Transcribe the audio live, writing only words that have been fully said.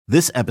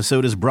This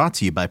episode is brought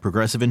to you by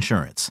Progressive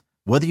Insurance.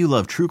 Whether you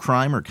love true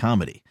crime or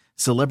comedy,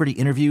 celebrity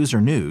interviews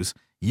or news,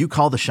 you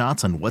call the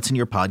shots on what's in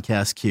your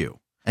podcast queue.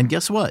 And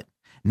guess what?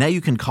 Now you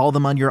can call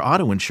them on your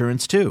auto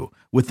insurance too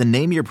with the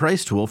Name Your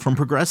Price tool from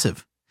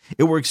Progressive.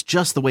 It works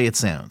just the way it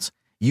sounds.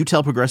 You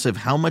tell Progressive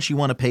how much you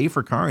want to pay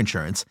for car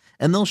insurance,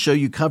 and they'll show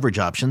you coverage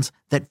options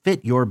that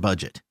fit your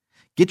budget.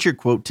 Get your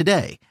quote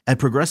today at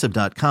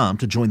Progressive.com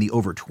to join the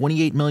over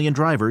 28 million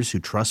drivers who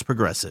trust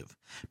Progressive.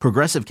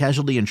 Progressive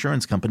Casualty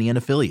Insurance Company and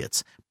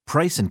Affiliates.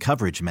 Price and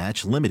coverage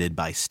match limited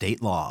by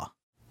state law.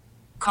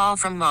 Call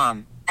from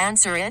mom.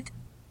 Answer it.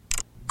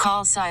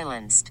 Call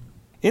silenced.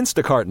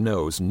 Instacart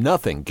knows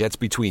nothing gets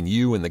between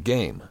you and the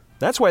game.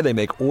 That's why they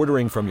make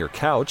ordering from your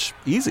couch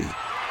easy.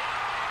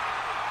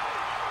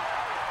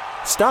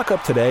 Stock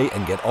up today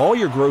and get all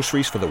your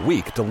groceries for the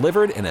week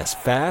delivered in as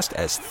fast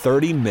as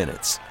 30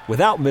 minutes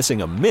without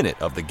missing a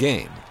minute of the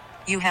game.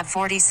 You have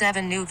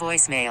 47 new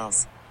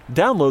voicemails.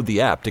 Download the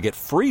app to get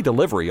free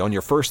delivery on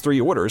your first 3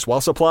 orders while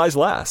supplies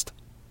last.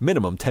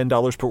 Minimum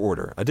 $10 per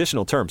order.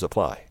 Additional terms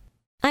apply.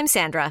 I'm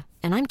Sandra,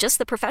 and I'm just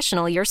the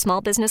professional your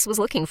small business was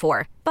looking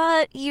for.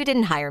 But you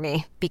didn't hire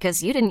me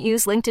because you didn't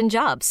use LinkedIn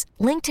Jobs.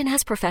 LinkedIn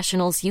has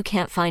professionals you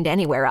can't find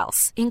anywhere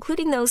else,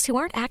 including those who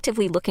aren't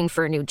actively looking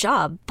for a new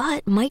job,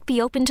 but might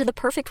be open to the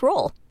perfect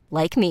role,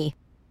 like me.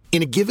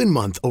 In a given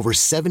month, over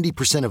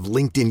 70% of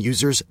LinkedIn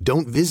users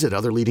don't visit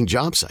other leading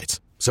job sites.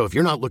 So if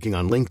you're not looking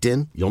on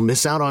LinkedIn, you'll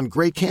miss out on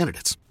great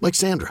candidates like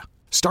Sandra.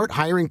 Start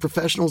hiring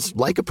professionals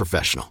like a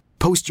professional.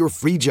 Post your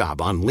free job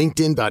on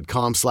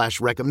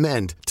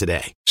linkedin.com/recommend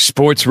today.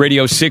 Sports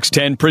Radio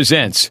 610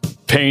 presents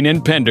Payne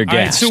and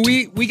Pendergast. All right,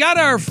 so we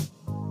got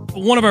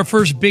one of our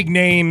first big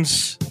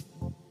names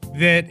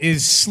that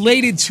is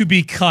slated to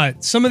be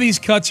cut. Some of these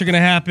cuts are going to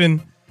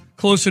happen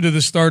closer to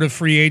the start of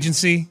free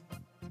agency,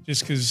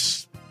 just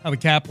because how the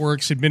cap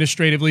works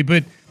administratively.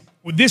 But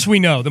with this we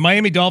know. The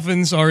Miami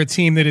Dolphins are a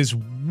team that is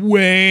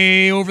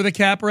way over the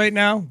cap right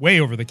now, way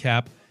over the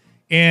cap.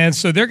 And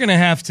so they're going to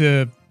have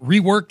to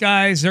rework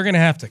guys. They're going to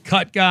have to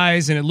cut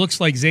guys. And it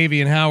looks like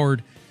Xavien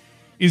Howard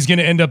is going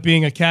to end up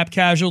being a cap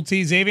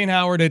casualty. Xavien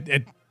Howard,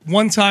 at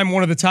one time,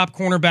 one of the top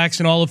cornerbacks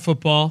in all of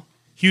football.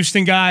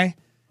 Houston guy,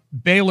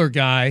 Baylor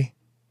guy,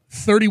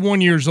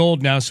 31 years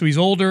old now. So he's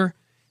older.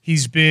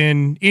 He's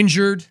been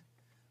injured.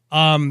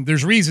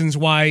 There's reasons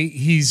why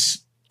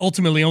he's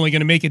ultimately only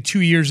going to make it 2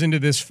 years into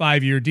this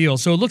 5-year deal.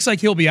 So it looks like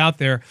he'll be out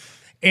there.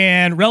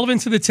 And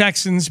relevant to the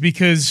Texans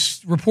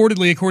because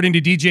reportedly, according to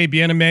DJ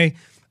Bieneme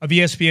of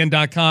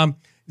ESPN.com,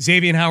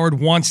 Xavien Howard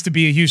wants to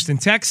be a Houston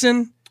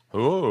Texan.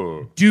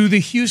 Oh. Do the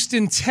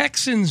Houston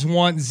Texans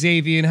want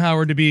Xavien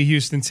Howard to be a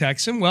Houston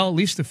Texan? Well, at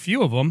least a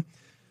few of them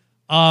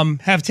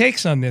have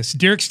takes on this.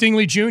 Derek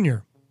Stingley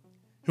Jr.,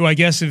 who I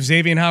guess if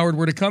Xavien Howard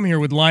were to come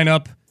here would line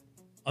up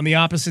on the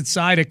opposite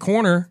side at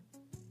corner.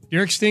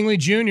 Derek Stingley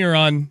Jr.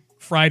 on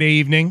Friday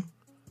evening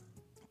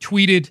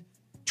tweeted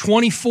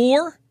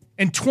 24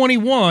 and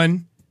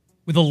 21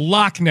 with a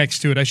lock next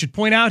to it. I should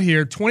point out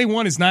here,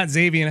 21 is not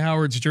Xavien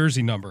Howard's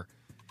jersey number.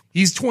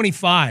 He's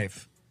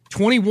 25.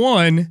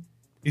 21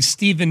 is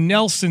Steven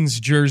Nelson's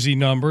jersey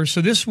number.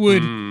 So this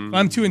would, if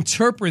I'm to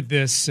interpret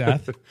this,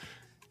 Seth. Think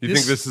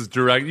this is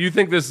direct? You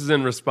think this is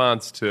in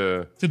response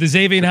to the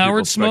Xavien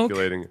Howard smoke?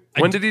 Speculating.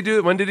 When did he do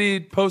it? When did he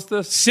post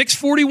this?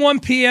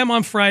 6:41 p.m.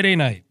 on Friday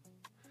night.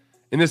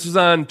 And this was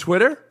on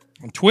Twitter?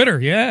 On Twitter,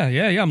 yeah.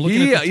 I'm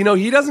looking at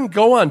he doesn't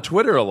go on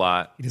Twitter a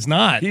lot. He does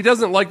not. He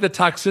doesn't like the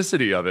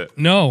toxicity of it.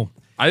 No.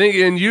 I think,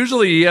 and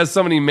usually he has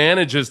somebody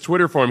manage his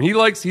Twitter for him.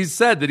 He's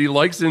said that he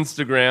likes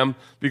Instagram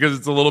because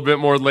it's a little bit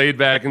more laid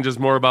back and just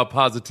more about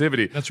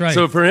positivity. That's right.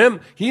 So for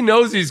him, he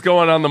knows he's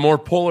going on the more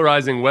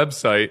polarizing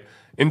website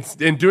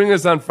and doing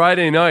this on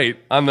Friday night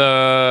on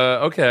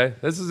okay,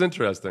 this is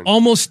interesting.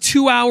 Almost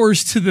 2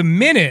 hours to the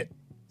minute,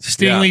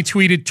 Stingley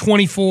tweeted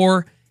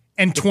 24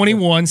 and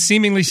 21,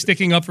 seemingly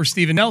sticking up for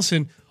Steven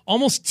Nelson,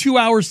 almost 2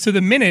 hours to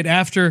the minute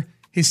after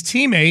his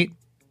teammate,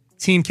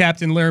 team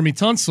captain Laramie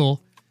Tunsil,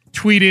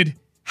 tweeted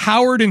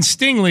Howard and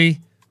Stingley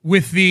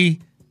with the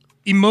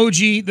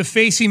emoji, the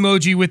face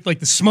emoji with like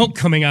the smoke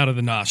coming out of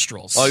the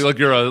nostrils. Oh, like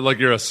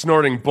you're a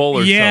snorting bull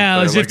or something.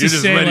 As if you're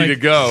just say, ready to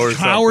go or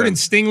Howard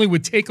something. and Stingley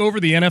would take over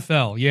the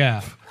NFL.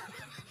 Yeah.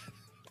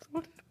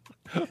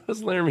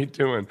 What's Laramie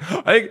doing?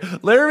 I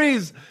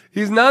think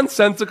he's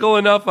nonsensical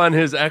enough on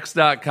his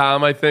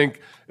X.com, I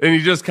think, and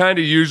he just kind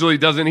of usually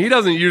doesn't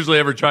usually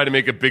ever try to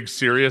make a big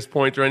serious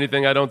point or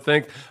anything, I don't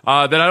think,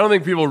 that I don't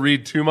think people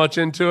read too much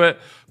into it,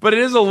 but it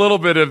is a little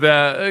bit of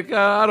that, like,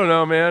 I don't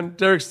know, man,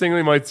 Derek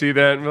Stingley might see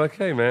that and be like,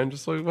 hey, man,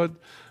 just like,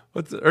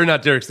 or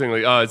not Derek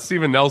Stingley,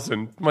 Steven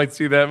Nelson might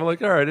see that and be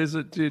like, all right,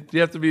 do you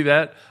have to be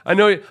that? I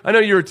know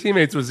you were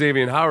teammates with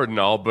Xavien Howard and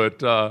all,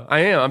 but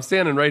I'm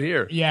standing right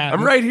here. Yeah.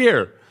 I'm right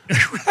here.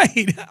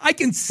 Right, I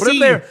can see.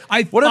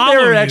 What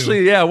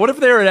if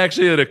they were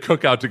actually at a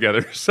cookout together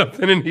or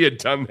something, and he had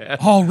done that?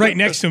 Oh, right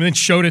next to him, and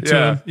showed it to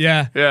him.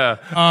 Yeah.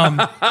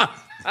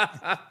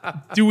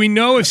 Do we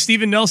know if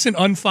Steven Nelson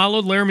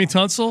unfollowed Laramie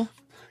Tunsil?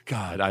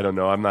 God, I don't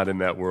know. I'm not in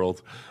that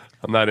world.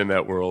 I'm not in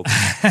that world.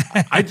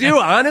 I do,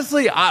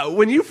 honestly.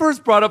 When you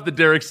first brought up the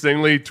Derek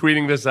Stingley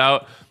tweeting this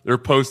out or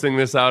posting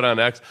this out on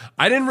X,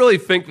 I didn't really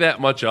think that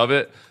much of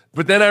it.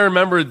 But then I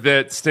remembered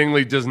that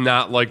Stingley does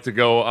not like to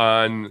go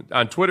on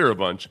Twitter a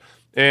bunch.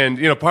 And,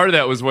 part of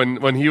that was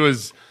when he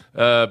was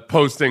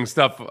posting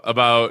stuff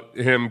about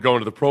him going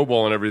to the Pro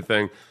Bowl and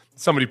everything,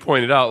 somebody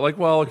pointed out, like,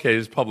 well, okay,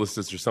 his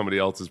publicist or somebody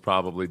else is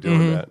probably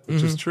doing that,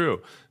 which is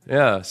true.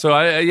 Yeah. So,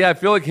 I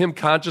feel like him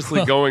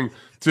consciously going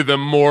to the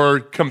more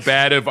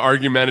combative,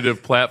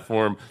 argumentative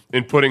platform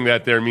and putting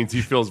that there means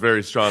he feels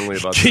very strongly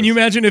about this. Can you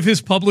imagine if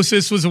his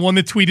publicist was the one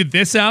that tweeted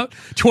this out?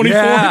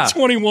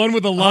 24-21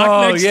 with a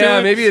lock next to it?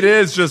 Yeah, maybe it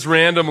is just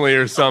randomly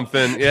or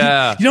something.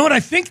 Yeah. You know what? I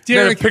think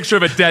Derek... a picture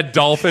of a dead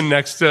dolphin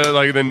next to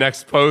like the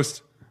next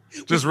post.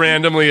 Just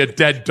randomly a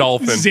dead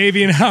dolphin.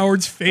 Xavien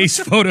Howard's face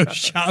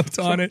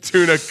photoshopped on it.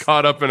 Tuna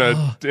caught up in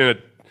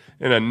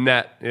a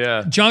net.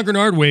 Yeah. John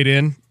Grenard weighed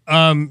in.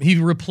 He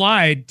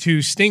replied to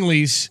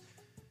Stingley's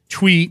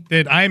tweet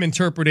that I'm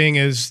interpreting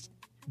as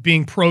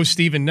being pro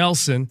Steven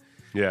Nelson.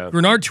 Yeah.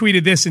 Grenard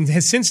tweeted this and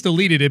has since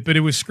deleted it, but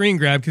it was screen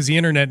grabbed because the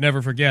internet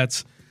never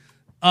forgets.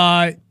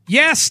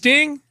 Yeah,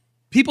 Sting.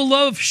 People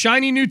love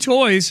shiny new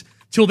toys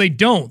till they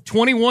don't.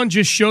 21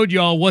 just showed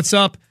y'all what's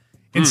up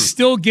and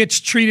still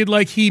gets treated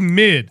like he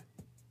mid.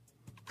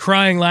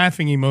 Crying,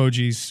 laughing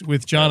emojis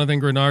with Jonathan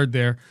Grenard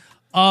there.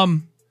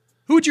 Who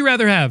would you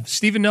rather have,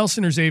 Steven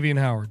Nelson or Xavien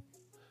Howard?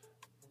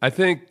 I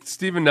think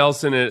Steven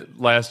Nelson at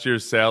last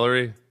year's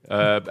salary.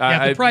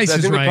 The price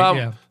is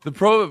right.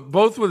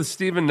 Both with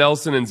Steven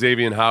Nelson and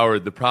Xavien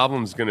Howard, the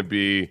problem is going to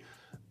be,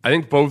 I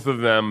think both of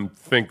them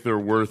think they're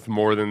worth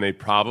more than they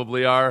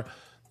probably are.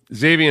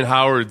 Xavien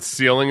Howard's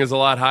ceiling is a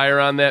lot higher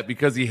on that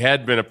because he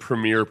had been a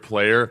premier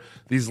player.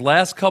 These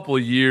last couple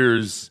of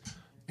years,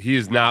 he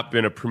has not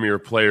been a premier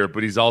player,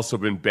 but he's also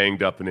been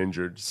banged up and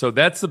injured. So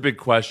that's the big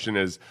question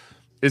is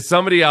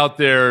somebody out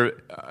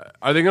there,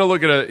 are they going to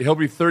look at he'll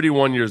be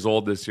 31 years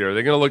old this year. Are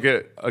they going to look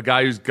at a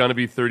guy who's going to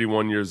be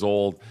 31 years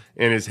old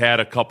and has had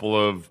a couple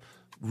of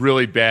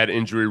really bad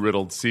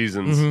injury-riddled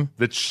seasons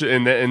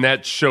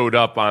that showed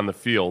up on the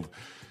field?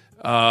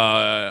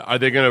 Are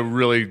they going to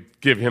really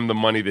give him the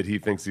money that he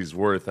thinks he's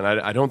worth? And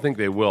I don't think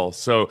they will.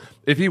 So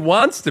if he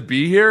wants to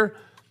be here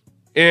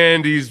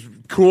and he's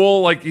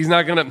cool, like he's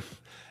not going to...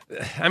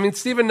 I mean,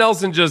 Steven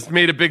Nelson just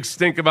made a big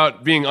stink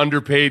about being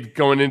underpaid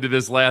going into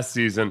this last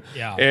season.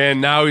 Yeah.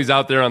 And now he's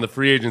out there on the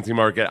free agency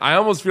market. I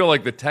almost feel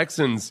like the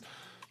Texans...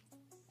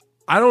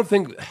 I don't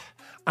think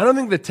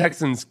the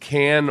Texans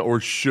can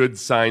or should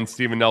sign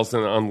Steven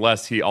Nelson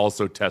unless he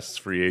also tests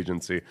free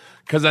agency.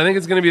 Because I think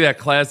it's going to be that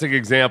classic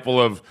example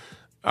of,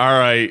 all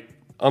right,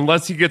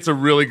 unless he gets a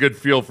really good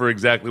feel for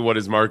exactly what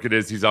his market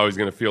is, he's always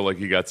going to feel like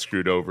he got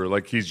screwed over.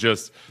 Like he's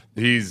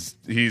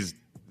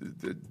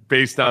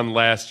based on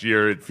last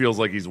year, it feels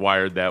like he's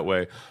wired that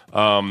way.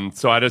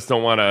 So I just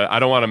don't want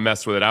to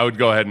mess with it. I would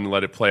go ahead and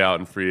let it play out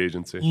in free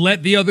agency.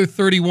 Let the other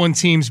 31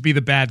 teams be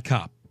the bad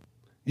cop.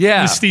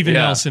 Yeah. With Steven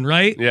Nelson,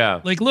 right?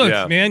 Yeah. Like,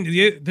 look, man,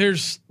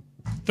 there's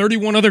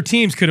 31 other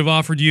teams could have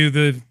offered you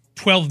the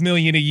 $12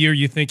 million a year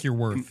you think you're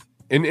worth.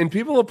 And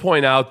people will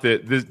point out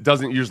that this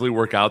doesn't usually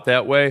work out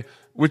that way,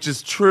 which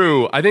is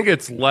true. I think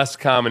it's less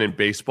common in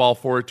baseball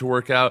for it to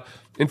work out.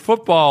 In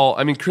football,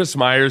 I mean, Chris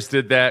Myers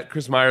did that.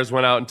 Chris Myers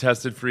went out and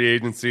tested free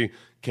agency,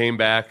 came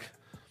back.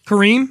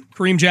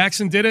 Kareem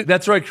Jackson did it?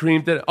 That's right,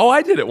 Kareem did it. Oh,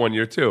 I did it one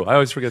year, too. I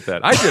always forget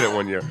that. I did it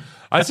one year.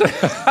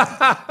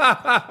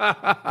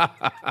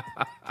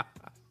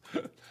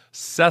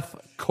 Seth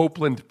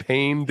Copeland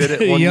Payne did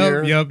it one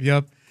year.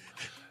 Yep.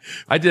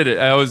 I did it.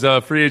 I was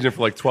a free agent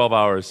for like 12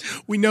 hours.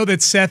 We know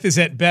that Seth is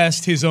at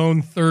best his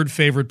own third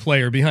favorite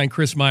player behind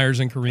Chris Myers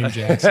and Kareem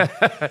Jackson.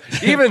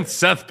 Even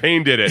Seth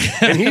Payne did it.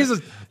 And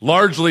he's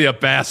largely a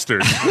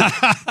bastard.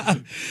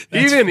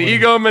 Even funny.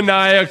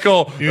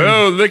 Egomaniacal. Dude.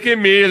 Oh, look at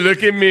me.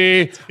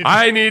 Dude.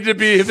 I need to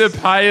be the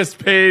highest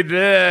paid.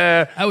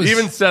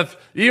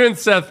 Even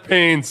Seth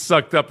Payne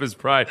sucked up his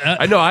pride.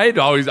 I know I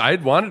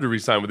had wanted to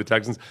re-sign with the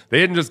Texans. They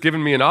hadn't just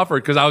given me an offer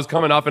because I was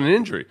coming off an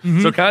injury.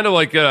 Mm-hmm. So kind of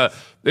like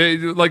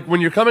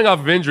when you're coming off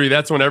of injury,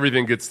 that's when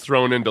everything gets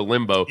thrown into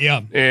limbo.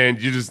 Yeah.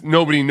 And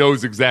nobody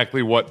knows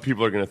exactly what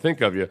people are going to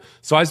think of you.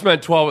 So I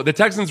spent the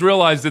Texans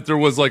realized that there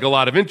was like a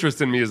lot of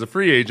interest in me as a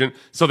free agent.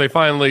 So they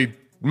finally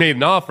made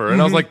an offer.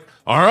 And I was like,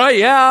 all right,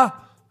 yeah,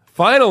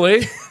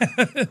 finally.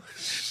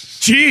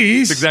 Jeez.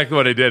 That's exactly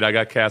what I did. I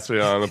got Cassidy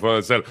on the phone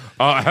and said,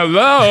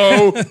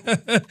 hello.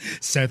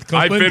 Seth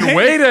Copeland. I've been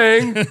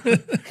waiting.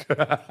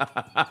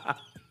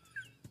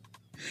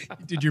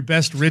 You did your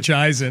best Rich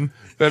Eisen.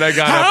 Then I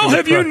got How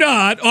have you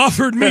not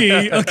offered me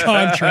a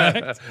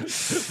contract?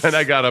 And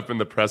I got up in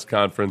the press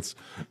conference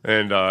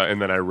and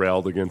then I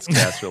railed against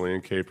Casterly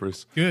and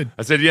Capers. Good.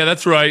 I said, yeah,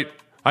 that's right.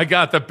 I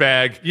got the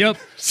bag. Yep.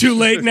 Too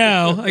late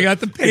now. I got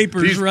the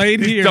papers these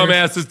here.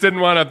 Dumbasses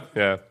didn't want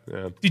to.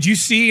 Yeah. Did you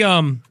see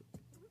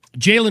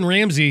Jalen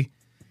Ramsey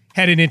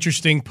had an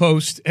interesting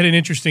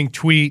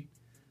tweet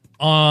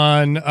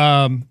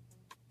on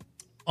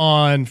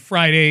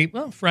Friday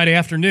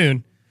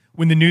afternoon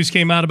when the news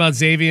came out about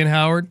Xavien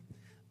Howard.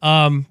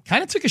 kind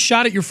of took a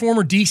shot at your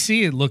former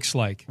DC, it looks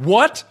like.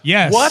 What?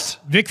 Yes. What?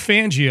 Vic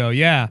Fangio,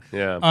 yeah.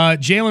 Yeah.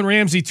 Jalen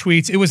Ramsey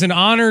tweets, "It was an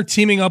honor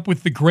teaming up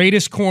with the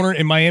greatest corner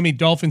in Miami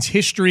Dolphins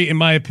history, in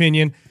my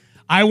opinion.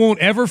 I won't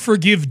ever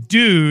forgive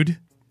Dude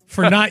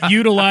for not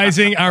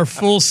utilizing our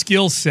full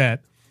skill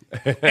set."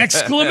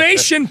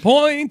 Exclamation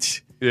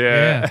point.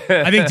 Yeah.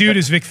 I think Dude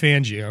is Vic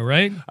Fangio,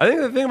 right? I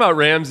think the thing about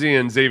Ramsey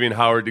and Xavien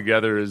Howard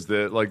together is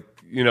that, like,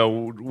 you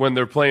know, when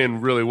they're playing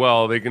really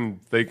well, they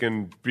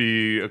can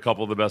be a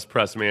couple of the best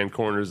press man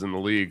corners in the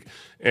league.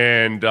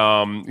 And,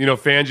 you know,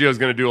 Fangio is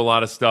going to do a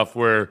lot of stuff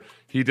where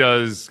he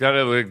does kind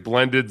of like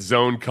blended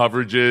zone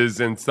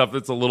coverages and stuff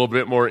that's a little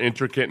bit more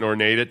intricate and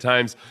ornate at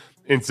times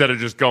instead of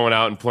just going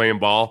out and playing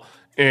ball.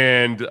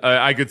 And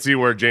I could see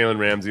where Jalen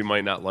Ramsey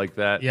might not like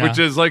that, which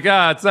is like,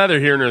 it's neither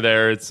here nor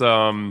there. It's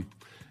some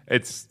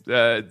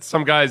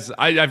guys,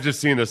 I've just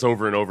seen this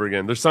over and over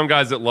again. There's some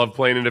guys that love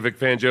playing in a Vic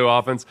Fangio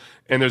offense,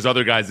 and there's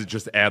other guys that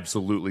just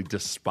absolutely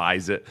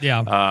despise it.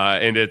 Yeah.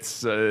 And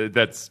it's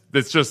that's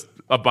just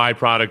a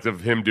byproduct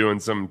of him doing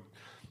some,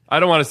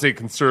 I don't want to say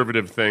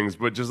conservative things,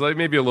 but just like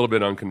maybe a little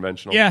bit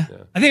unconventional. Yeah.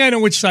 I think I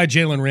know which side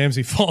Jalen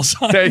Ramsey falls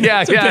on. I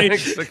think I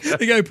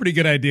got a pretty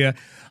good idea.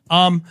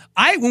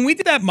 When we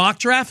did that mock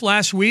draft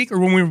last week, or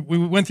when we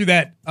went through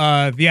that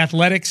the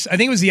Athletics, I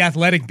think it was the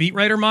Athletic beat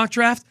writer mock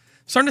draft.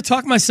 Starting to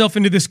talk myself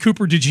into this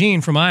Cooper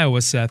DeJean from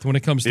Iowa, Seth, when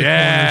it comes to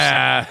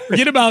corners.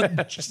 Forget about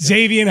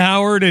Xavien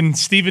Howard and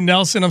Steven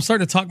Nelson. I'm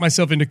starting to talk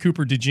myself into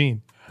Cooper DeJean.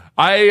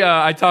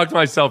 I talked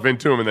myself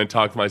into him and then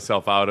talked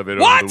myself out of it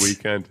over the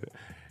weekend.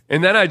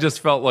 And then I just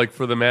felt like,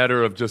 for the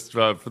matter of just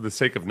for the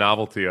sake of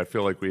novelty, I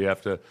feel like we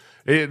have to.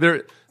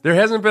 There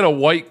hasn't been a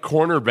white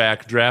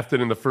cornerback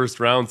drafted in the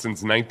first round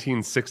since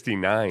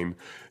 1969.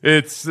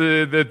 It's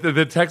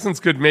the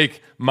Texans could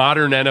make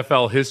modern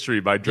NFL history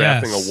by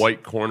drafting a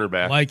white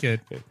cornerback. Like it.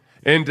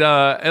 And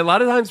a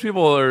lot of times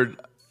people are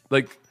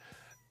like,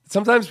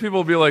 sometimes people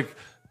will be like,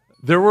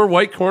 there were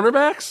white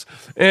cornerbacks,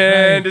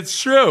 and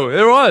it's true.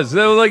 There was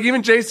like,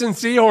 even Jason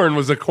Sehorn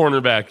was a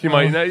cornerback. You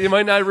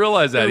might not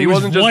realize that he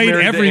wasn't just white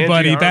married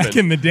everybody to back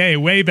in the day,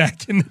 way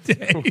back in the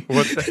day.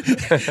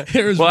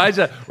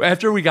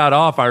 After we got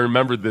off, I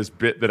remembered this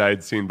bit that I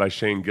had seen by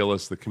Shane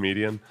Gillis, the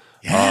comedian.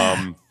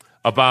 Yeah.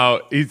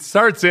 About, he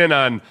starts in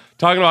on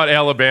talking about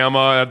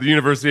Alabama, the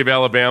University of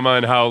Alabama,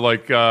 and how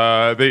like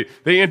they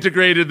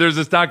integrated. There's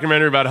this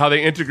documentary about how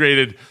they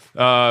integrated,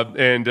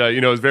 and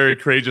it was very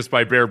courageous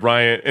by Bear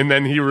Bryant. And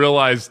then he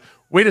realized,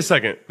 wait a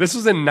second, this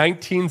was in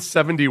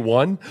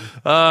 1971.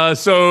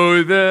 So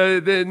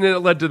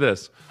it led to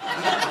this.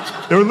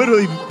 There were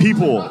literally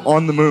people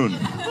on the moon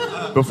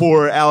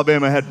before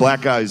Alabama had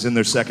black guys in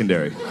their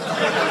secondary.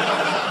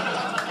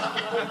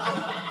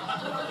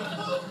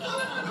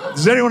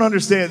 Does anyone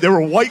understand? There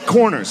were white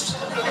corners.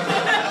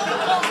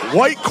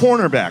 White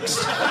cornerbacks.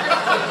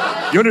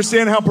 You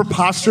understand how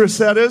preposterous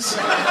that is?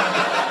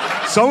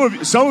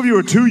 Some of you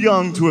are too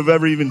young to have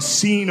ever even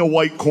seen a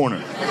white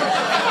corner.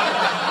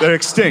 They're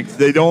extinct.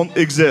 They don't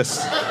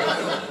exist.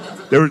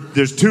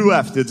 There's two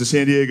left at the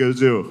San Diego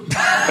Zoo.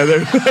 And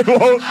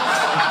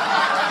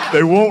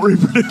they won't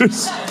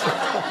reproduce.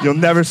 You'll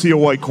never see a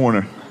white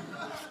corner.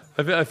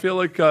 I feel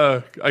like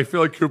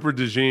Cooper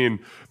DeJean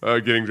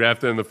getting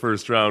drafted in the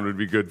first round would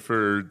be good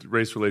for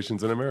race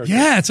relations in America.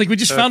 Yeah, it's like we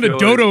just found a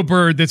dodo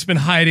bird that's been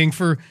hiding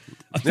for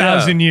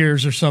 1,000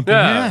 years or something.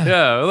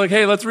 Yeah. Like,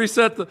 hey, let's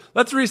reset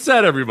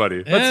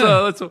everybody. Yeah.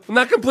 Let's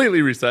not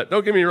completely reset.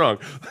 Don't get me wrong.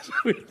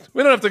 We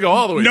don't have to go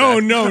all the way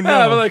back.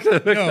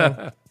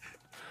 No.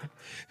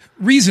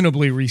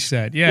 Reasonably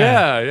reset.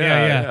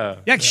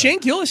 Yeah. Shane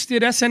Gillis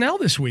did SNL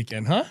this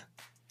weekend, huh?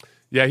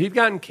 Yeah, he'd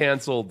gotten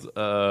canceled.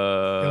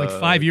 Like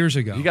 5 years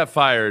ago. He got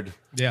fired.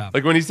 Yeah.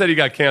 Like when he said he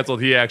got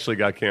canceled, he actually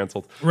got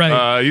canceled.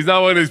 Right. He's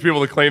not one of these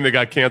people that claim they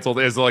got canceled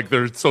as like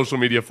their social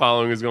media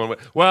following is going.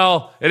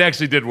 Well, it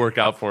actually did work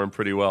out for him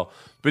pretty well.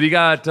 But he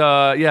got,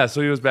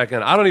 so he was back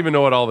in. I don't even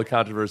know what all the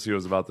controversy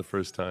was about the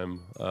first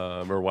time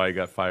or why he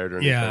got fired or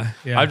anything.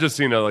 Yeah. I've just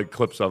seen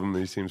clips of him and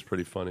he seems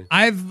pretty funny.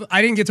 I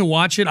didn't get to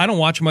watch it. I don't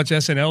watch much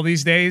SNL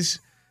these days.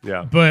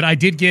 Yeah. But I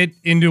did get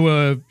into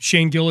a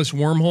Shane Gillis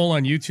wormhole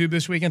on YouTube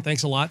this weekend.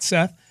 Thanks a lot,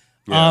 Seth.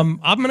 Yeah. I'm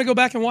going to go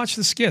back and watch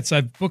the skits.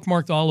 I've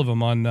bookmarked all of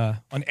them on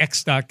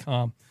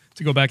X.com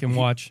to go back and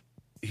watch.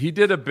 He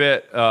did a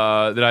bit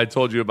that I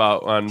told you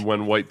about on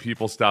when white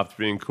people stopped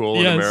being cool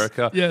in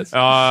America. Yes.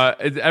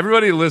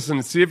 Everybody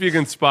listen, see if you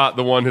can spot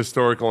the one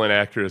historical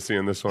inaccuracy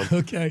in this one.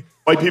 Okay.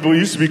 White people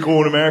used to be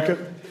cool in America.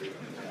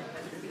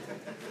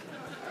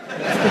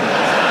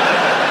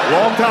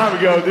 Long time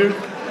ago, dude.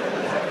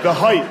 The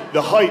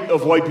height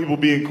of white people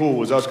being cool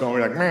was us going,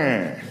 we're like,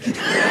 man.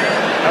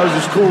 That was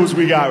as cool as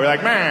we got. We're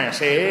like, man,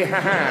 see?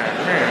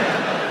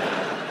 Man.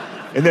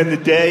 And then the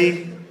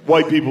day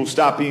white people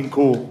stopped being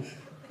cool,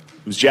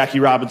 it was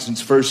Jackie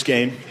Robinson's first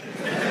game.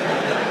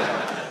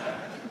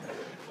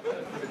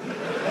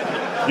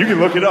 You can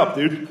look it up,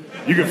 dude.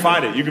 You can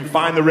find it. You can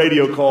find the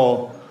radio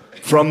call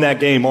from that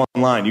game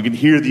online. You can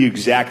hear the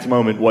exact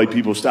moment white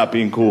people stopped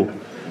being cool.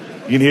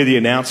 You can hear the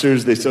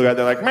announcers. They still got,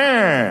 they're like,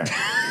 man.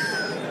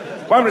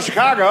 Welcome to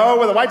Chicago,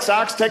 where the White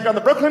Sox take on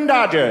the Brooklyn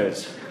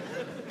Dodgers.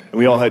 And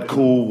we all had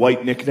cool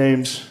white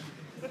nicknames.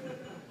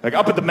 Like,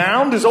 up at the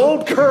mound is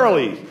Old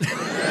Curly. He's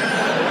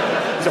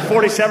a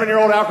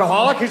 47-year-old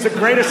alcoholic. He's the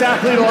greatest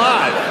athlete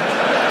alive.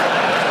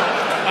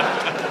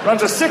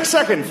 Runs a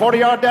 6-second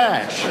 40-yard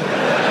dash.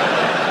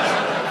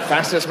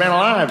 Fastest man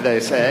alive,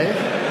 they say.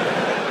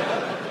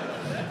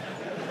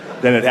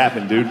 Then it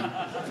happened, dude.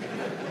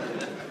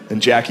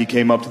 And Jackie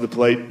came up to the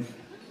plate.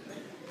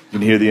 You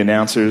can hear the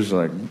announcers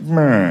like,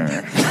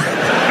 meh.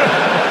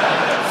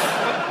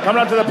 Coming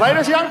up to the plate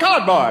is young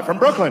colored boy from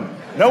Brooklyn.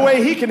 No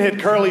way he can hit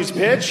Curly's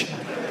pitch.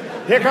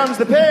 Here comes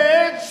the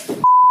pitch.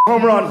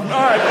 Home run. All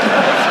right.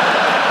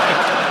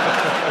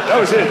 That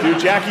was it, dude.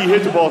 Jackie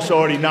hit the ball so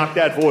hard he knocked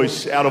that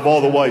voice out of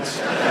all the whites.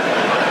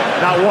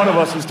 Not one of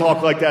us has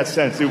talked like that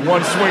since, dude.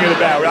 One swing of the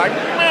bat. We're like,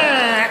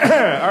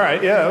 meh. All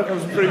right, yeah, that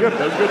was pretty good.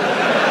 That was good.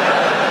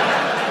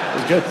 That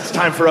was good. It's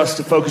time for us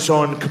to focus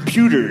on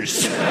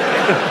computers.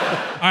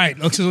 All right,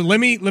 so let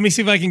me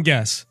see if I can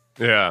guess.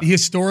 Yeah. The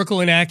historical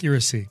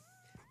inaccuracy.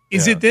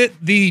 Is it that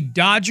the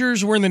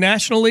Dodgers were in the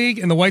National League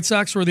and the White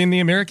Sox were in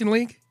the American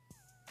League?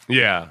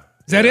 Yeah.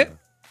 Is that it?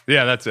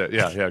 Yeah, that's it.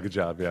 Yeah, good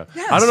job. Yeah.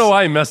 Yes. I don't know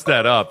why he messed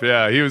that up.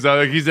 Yeah, he's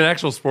an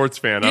actual sports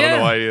fan. I don't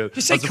know why he I'm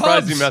surprised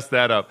Cubs. he messed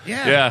that up.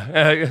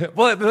 Yeah.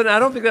 Well, but I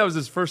don't think that was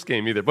his first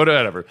game either, but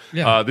whatever.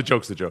 Yeah. The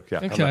joke's the joke.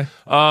 Yeah. Okay.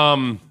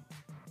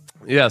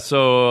 Yeah,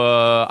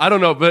 so I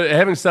don't know, but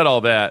having said all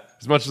that,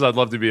 as much as I'd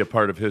love to be a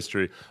part of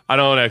history, I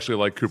don't actually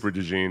like Cooper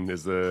DeJean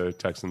as the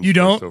Texans'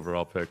 first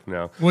overall pick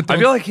now. I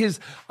feel like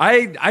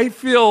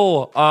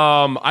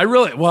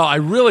I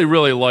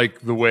really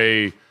like the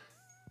way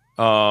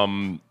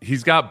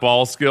he's got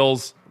ball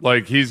skills.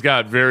 Like, he's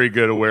got very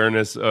good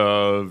awareness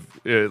of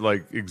it,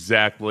 like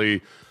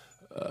exactly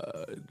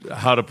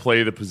how to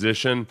play the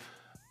position.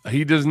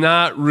 He does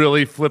not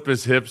really flip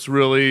his hips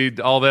really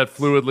all that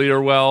fluidly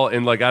or well,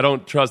 and like I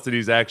don't trust that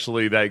he's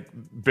actually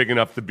that big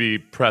enough to be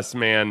press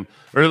man,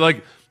 or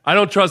like I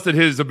don't trust that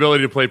his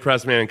ability to play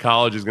press man in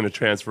college is going to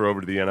transfer over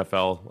to the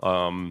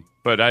NFL.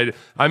 But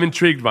I'm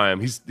intrigued by him.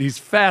 He's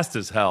fast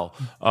as hell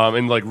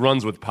and like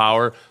runs with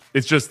power.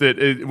 It's just that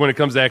when it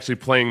comes to actually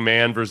playing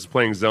man versus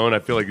playing zone, I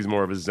feel like he's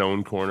more of a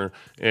zone corner.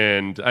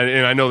 And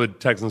I know the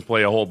Texans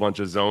play a whole bunch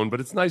of zone, but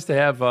it's nice to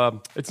have.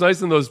 It's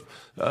nice in those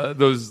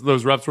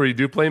reps where you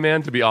do play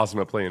man to be awesome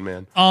at playing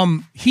man.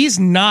 He's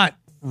not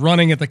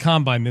running at the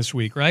combine this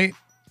week, right?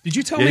 Did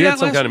you tell me that? He had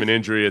some kind week? of an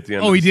injury at the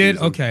end. Oh, of he the did.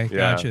 season. Okay,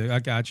 Yeah.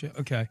 gotcha.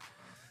 Okay,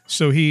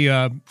 so he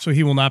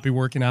will not be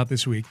working out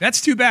this week.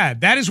 That's too bad.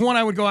 That is one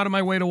I would go out of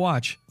my way to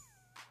watch.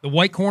 The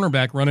white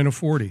cornerback running a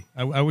 40.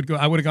 I would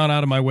have gone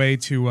out of my way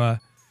to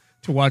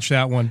watch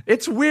that one.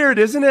 It's weird,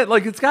 isn't it?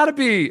 Like, it's got to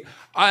be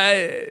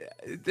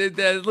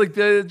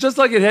just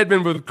like it had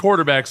been with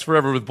quarterbacks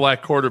forever with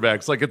black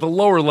quarterbacks. Like, at the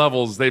lower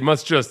levels, they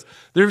must just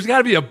there's got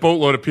to be a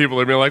boatload of people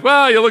that are being like,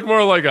 well, you look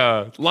more like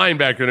a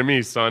linebacker to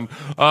me, son,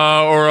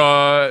 or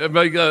a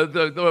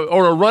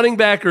running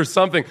back or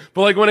something.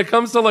 But like when it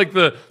comes to like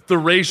the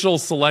racial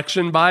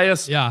selection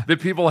bias that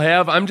people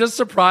have, I'm just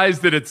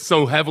surprised that it's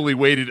so heavily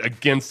weighted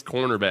against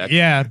cornerback.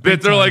 Yeah,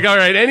 that they're like, all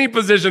right, any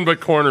position but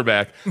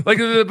cornerback, like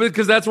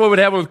because that's what would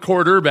happen with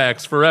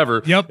quarterbacks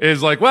forever. Yep,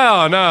 is like,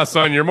 well, nah,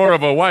 son, you're more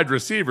of a wide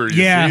receiver. You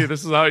see,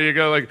 this is how you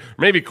go. Like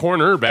maybe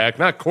cornerback,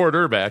 not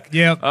quarterback.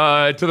 Yeah,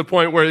 to the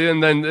point where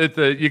and then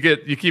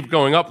you keep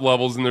going up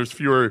levels and there's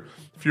fewer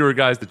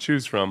guys to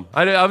choose from.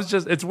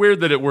 It's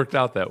weird that it worked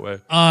out that way.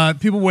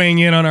 People weighing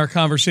in on our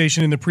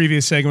conversation in the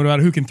previous segment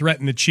about who can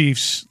threaten the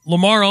Chiefs.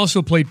 Lamar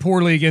also played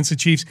poorly against the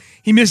Chiefs.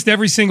 He missed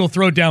every single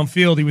throw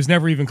downfield. He was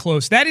never even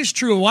close. That is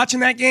true. Watching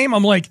that game,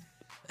 I'm like,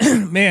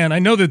 man, I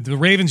know that the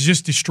Ravens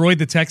just destroyed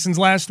the Texans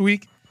last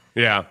week.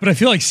 Yeah. But I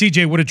feel like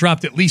CJ would have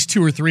dropped at least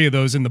 2 or 3 of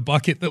those in the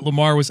bucket that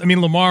Lamar was. I mean,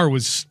 Lamar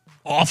was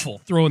awful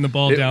throwing the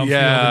ball downfield.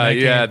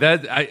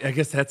 Yeah. I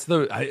guess that's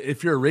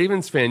if you're a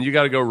Ravens fan, you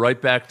got to go right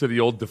back to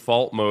the old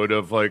default mode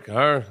of like,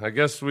 I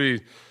guess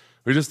we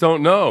just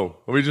don't know.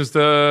 We just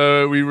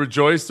we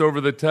rejoiced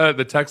over the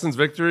Texans'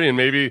 victory, and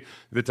maybe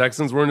the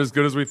Texans weren't as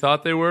good as we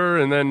thought they were,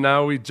 and then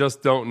now we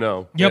just don't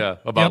know.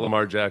 About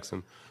Lamar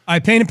Jackson.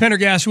 Payne and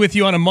Pendergast with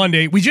you on a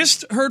Monday. We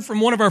just heard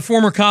from one of our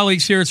former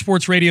colleagues here at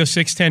Sports Radio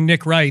 610,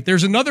 Nick Wright.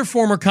 There's another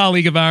former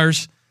colleague of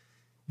ours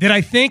that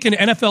I think an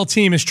NFL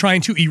team is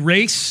trying to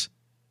erase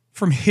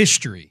from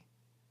history.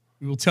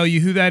 We will tell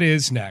you who that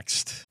is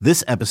next.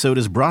 This episode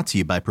is brought to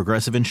you by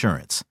Progressive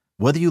Insurance.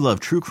 Whether you love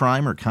true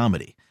crime or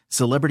comedy,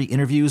 celebrity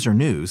interviews or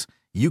news,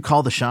 you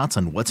call the shots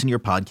on what's in your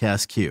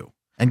podcast queue.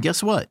 And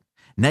guess what?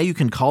 Now you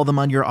can call them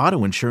on your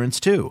auto insurance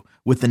too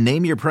with the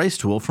Name Your Price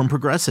tool from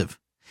Progressive.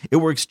 It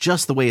works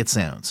just the way it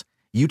sounds.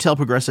 You tell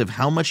Progressive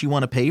how much you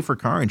want to pay for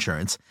car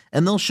insurance,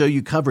 and they'll show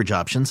you coverage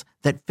options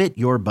that fit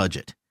your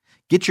budget.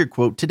 Get your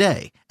quote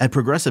today at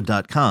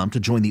Progressive.com to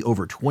join the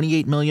over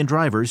 28 million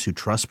drivers who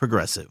trust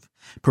Progressive.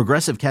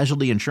 Progressive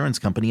Casualty Insurance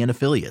Company and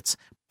Affiliates.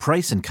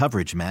 Price and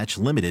coverage match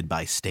limited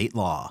by state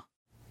law.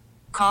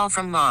 Call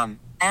from mom.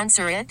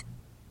 Answer it.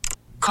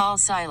 Call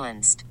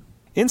silenced.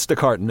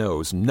 Instacart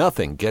knows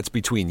nothing gets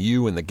between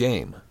you and the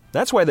game.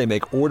 That's why they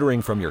make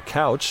ordering from your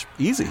couch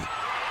easy.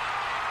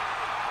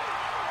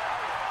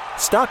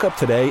 Stock up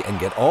today and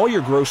get all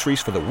your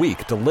groceries for the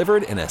week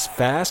delivered in as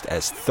fast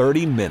as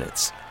 30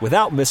 minutes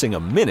without missing a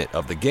minute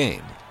of the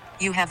game.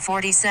 You have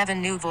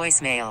 47 new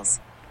voicemails.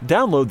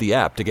 Download the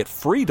app to get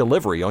free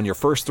delivery on your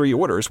first 3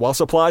 orders while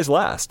supplies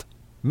last.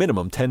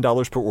 Minimum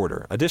 $10 per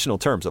order. Additional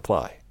terms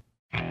apply.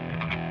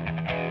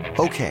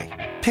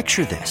 Okay,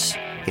 picture this.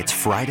 It's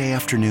Friday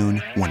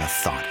afternoon when a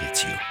thought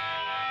hits you.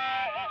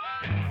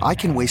 I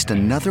can waste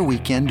another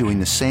weekend doing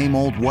the same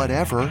old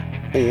whatever,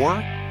 or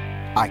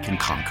I can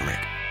conquer it.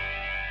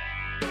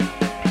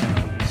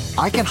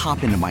 I can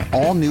hop into my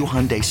all-new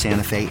Hyundai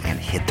Santa Fe and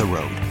hit the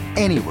road.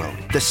 Any road.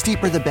 The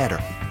steeper, the better.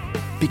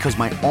 Because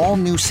my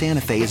all-new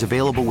Santa Fe is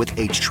available with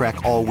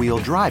H-Track all-wheel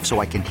drive, so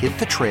I can hit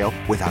the trail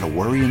without a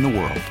worry in the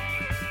world.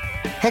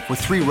 Heck, with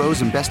 3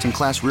 rows and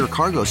best-in-class rear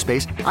cargo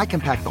space, I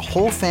can pack the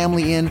whole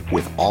family in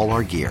with all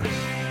our gear.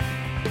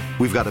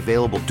 We've got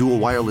available dual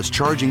wireless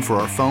charging for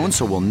our phones,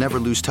 so we'll never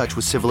lose touch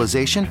with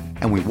civilization,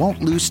 and we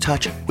won't lose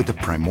touch with the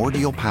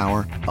primordial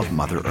power of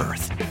Mother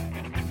Earth.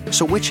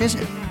 So which is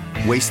it?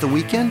 Waste the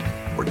weekend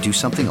or do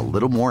something a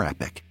little more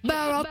epic?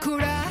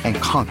 And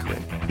conquer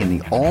it in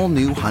the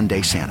all-new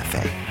Hyundai Santa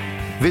Fe.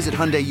 Visit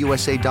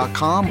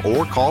HyundaiUSA.com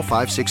or call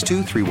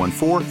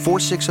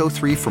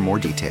 562-314-4603 for more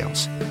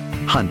details.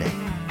 Hyundai,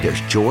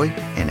 there's joy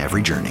in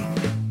every journey.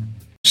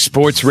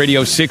 Sports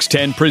Radio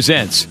 610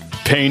 presents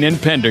Payne and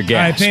Pendergast. All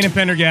right, Payne and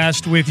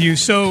Pendergast with you.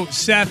 So,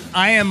 Seth,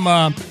 I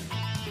am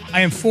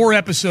 4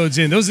 episodes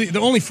in. The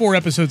only 4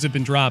 episodes have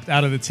been dropped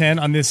out of the 10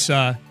 on this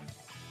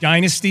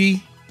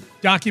Dynasty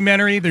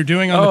documentary they're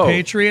doing on the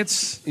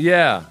Patriots.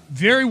 Yeah.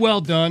 Very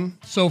well done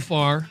so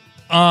far.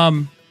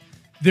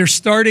 They're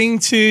starting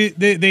to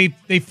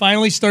they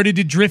finally started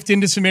to drift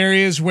into some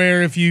areas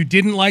where if you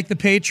didn't like the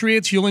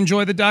Patriots, you'll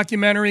enjoy the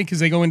documentary because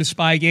they go into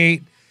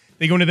Spygate.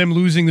 They go into them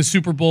losing the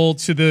Super Bowl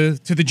to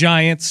the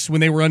Giants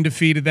when they were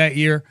undefeated that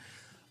year.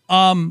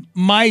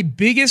 My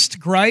biggest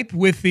gripe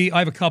with I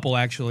have a couple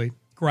actually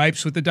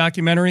gripes with the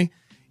documentary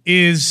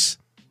is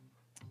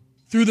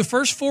through the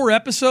first 4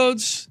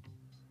 episodes.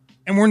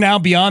 And we're now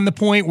beyond the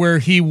point where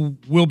he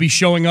will be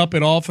showing up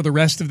at all for the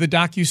rest of the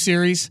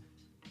docuseries.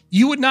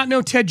 You would not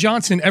know Ted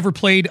Johnson ever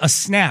played a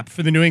snap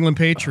for the New England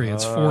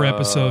Patriots 4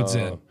 episodes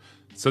in.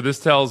 So this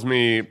tells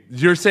me,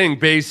 you're saying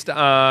based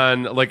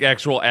on like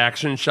actual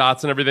action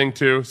shots and everything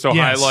too? So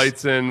yes.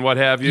 Highlights and what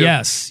have you?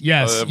 Yes.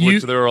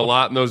 Which there were a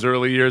lot in those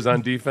early years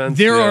on defense?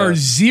 There are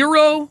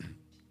 0...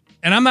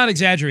 And I'm not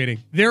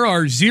exaggerating. There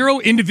are 0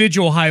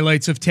 individual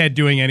highlights of Ted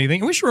doing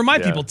anything. And we should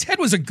remind people, Ted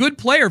was a good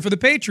player for the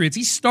Patriots.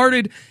 He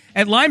started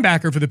at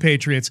linebacker for the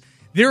Patriots.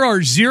 There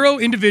are 0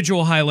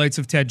 individual highlights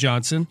of Ted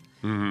Johnson.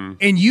 Mm-hmm.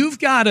 And you've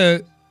got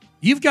to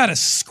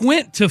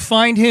squint to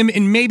find him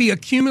in maybe a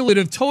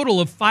cumulative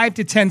total of 5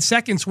 to 10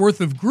 seconds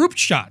worth of group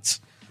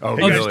shots. Oh,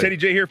 hey guys, Teddy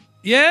J here.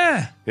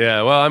 Yeah.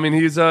 Yeah, well, I mean,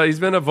 he's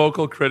been a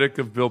vocal critic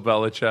of Bill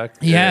Belichick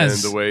and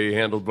the way he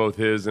handled both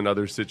his and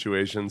other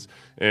situations.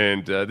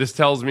 And this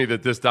tells me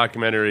that this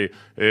documentary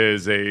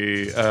is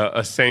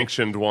a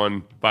sanctioned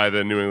one by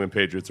the New England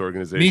Patriots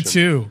organization. Me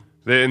too.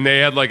 And they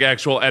had like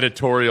actual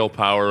editorial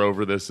power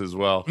over this as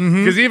well.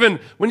 Because even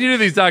when you do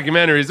these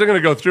documentaries, they're going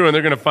to go through and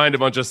they're going to find a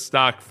bunch of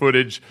stock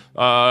footage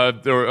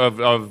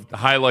of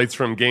highlights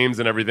from games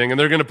and everything, and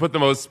they're going to put the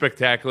most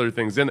spectacular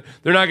things in.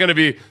 They're not going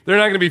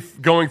to be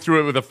going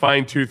through it with a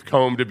fine-tooth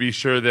comb to be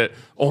sure that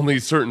only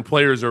certain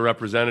players are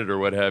represented or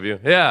what have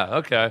you. Yeah,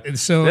 okay. And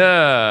so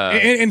yeah,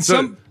 and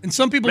some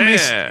people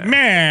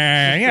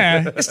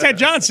yeah, it's Ted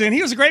Johnson.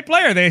 He was a great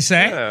player, they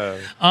say. Yeah,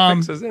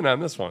 fix us in on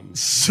this one.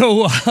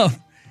 So.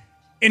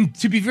 And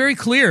to be very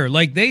clear,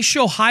 like they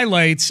show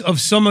highlights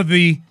of some of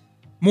the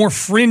more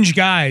fringe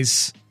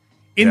guys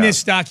in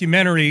this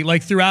documentary,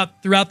 like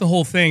throughout the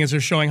whole thing as they're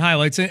showing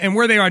highlights. And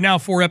where they are now,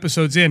 4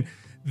 episodes in,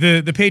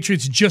 the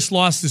Patriots just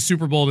lost the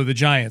Super Bowl to the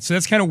Giants. So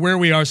that's kind of where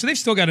we are. So they've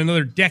still got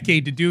another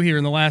decade to do here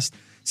in the last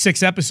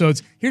 6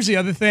 episodes. Here's the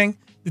other thing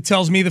that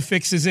tells me the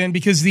fix is in,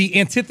 because the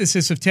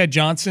antithesis of Ted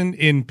Johnson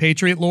in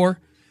Patriot lore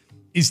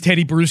is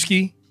Teddy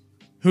Bruschi,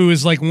 who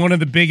is like one of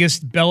the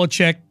biggest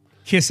Belichick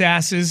kiss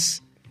asses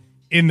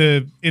in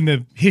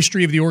the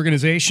history of the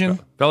organization.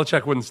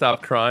 Belichick wouldn't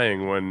stop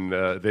crying when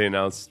they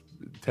announced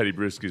Teddy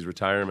Bruschi's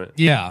retirement.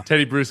 Yeah.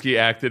 Teddy Bruschi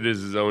acted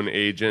as his own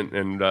agent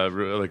and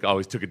like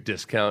always took a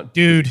discount.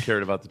 Dude. He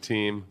cared about the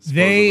team.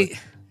 Supposedly.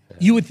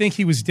 You would think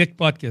he was Dick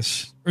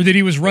Butkus or that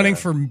he was running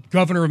for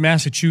governor of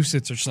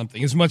Massachusetts or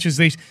something. As much as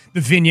the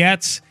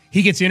vignettes,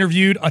 he gets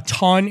interviewed a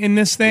ton in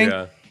this thing.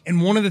 Yeah.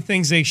 And one of the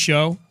things they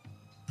show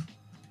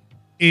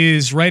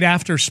is right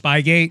after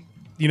Spygate.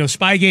 You know,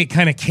 Spygate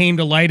kind of came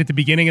to light at the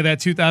beginning of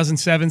that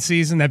 2007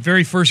 season, that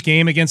very first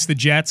game against the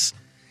Jets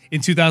in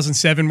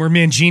 2007 where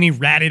Mangini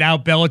ratted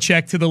out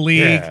Belichick to the league.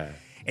 Yeah.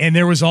 And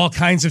there was all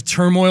kinds of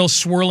turmoil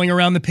swirling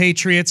around the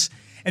Patriots.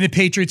 And the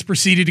Patriots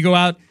proceeded to go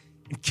out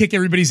and kick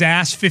everybody's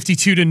ass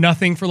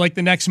 52-0 for like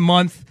the next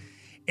month.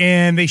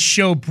 And they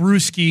show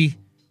Bruschi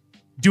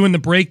doing the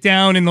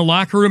breakdown in the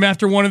locker room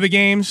after one of the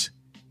games.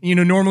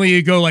 Normally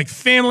you go like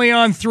family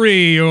on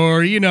 3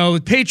 or,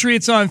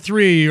 Patriots on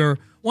 3 or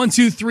 1,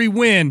 2, 3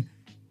 win.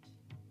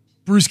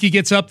 Brewski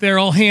gets up there,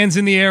 all hands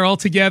in the air, all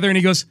together, and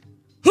he goes,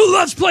 "Who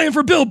loves playing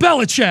for Bill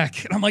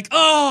Belichick?" And I'm like,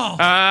 "Oh,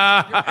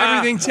 you're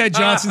everything Ted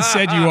Johnson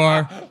said you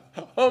are."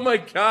 Oh, my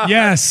God.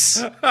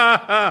 Yes.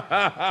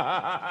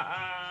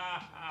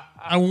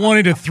 I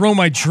wanted to throw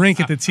my drink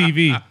at the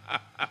TV.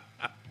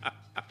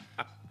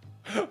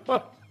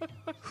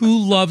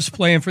 Who loves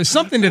playing for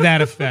something to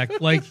that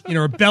effect? Like,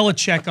 or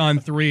Belichick on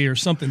 3 or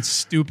something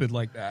stupid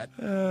like that.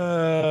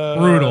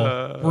 Brutal.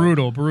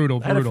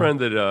 I had a friend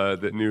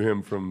that knew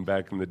him from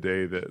back in the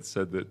day that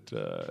said that,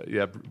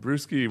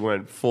 Brewski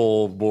went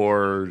full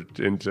bore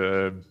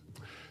into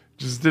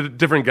just a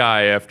different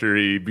guy after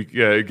he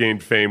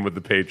gained fame with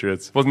the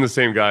Patriots. Wasn't the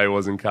same guy he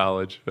was in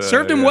college.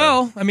 Served him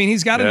well. I mean,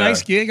 he's got a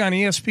nice gig on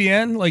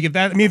ESPN. Like,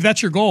 if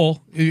that's your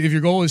goal, if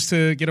your goal is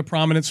to get a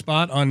prominent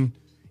spot on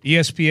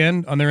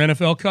ESPN on their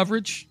NFL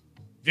coverage,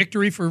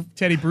 victory for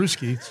Teddy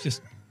Brewski. It's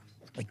just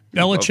like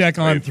Belichick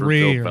on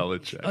 3.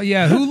 Belichick. Oh,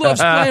 yeah. Who loves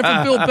playing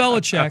for Bill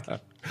Belichick?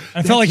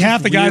 I felt like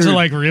half the guys are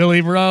like,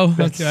 really, bro?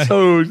 That's okay.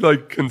 So,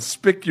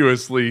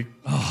 conspicuously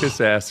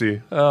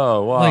kiss-assy.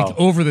 Oh, wow. Like,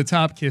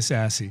 over-the-top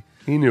kiss-assy.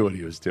 He knew what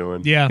he was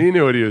doing. Yeah. He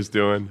knew what he was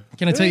doing.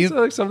 Can I tell you?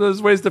 Like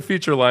there's ways to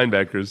feature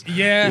linebackers.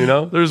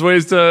 Yeah. There's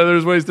ways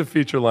to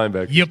feature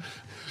linebackers. Yep.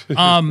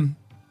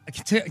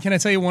 Can I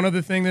tell you one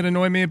other thing that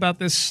annoyed me about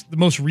this, the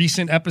most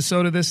recent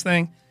episode of this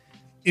thing,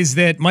 is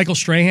that Michael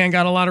Strahan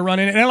got a lot of run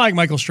in it. And I like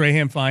Michael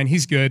Strahan fine.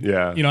 He's good.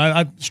 Yeah.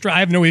 I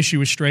have no issue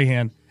with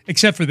Strahan,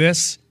 except for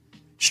this.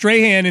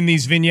 Strahan in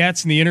these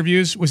vignettes and the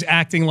interviews was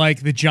acting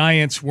like the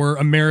Giants were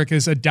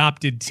America's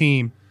adopted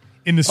team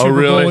in the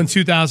Super Bowl in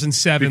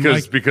 2007.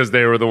 Because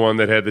they were the one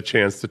that had the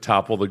chance to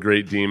topple the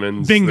great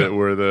demons. Bingo. That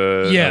were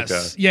the... Yes.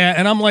 Okay. Yeah,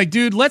 and I'm like,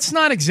 dude, let's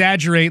not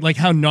exaggerate like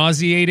how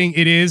nauseating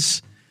it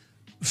is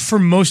for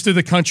most of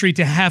the country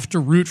to have to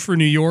root for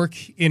New York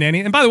in any.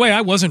 And by the way,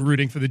 I wasn't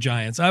rooting for the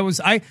Giants.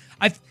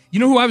 You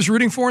know who I was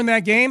rooting for in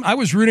that game? I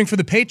was rooting for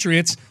the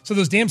Patriots, so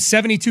those damn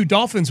 72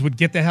 Dolphins would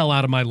get the hell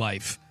out of my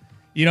life.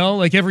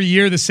 Like every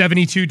year the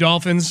 72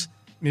 Dolphins,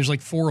 there's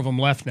like 4 of them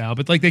left now,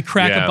 but like they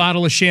crack a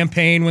bottle of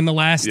champagne when the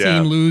last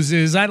team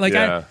loses.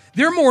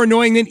 They're more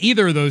annoying than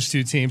either of those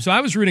two teams. So I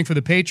was rooting for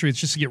the Patriots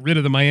just to get rid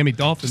of the Miami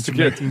Dolphins in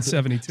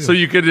 1972. So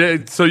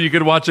you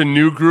could watch a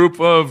new group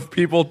of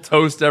people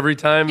toast every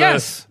time the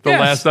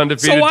last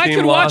undefeated team lost. So I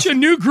could watch a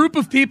new group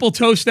of people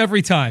toast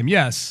every time.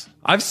 Yes.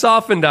 I've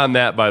softened on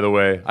that, by the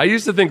way. I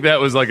used to think that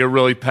was like a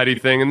really petty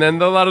thing, and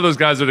then a lot of those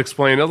guys would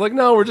explain. I was like,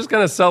 no, we're just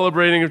kind of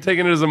celebrating or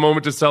taking it as a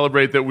moment to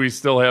celebrate that we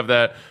still have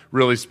that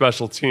really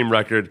special team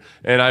record,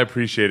 and I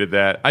appreciated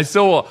that.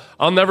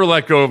 I'll never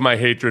let go of my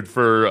hatred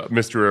for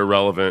Mr.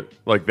 Irrelevant,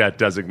 like that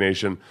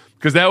designation.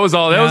 Because that was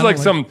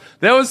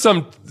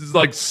some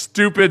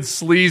stupid,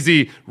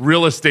 sleazy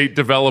real estate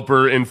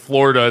developer in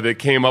Florida that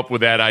came up with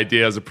that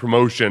idea as a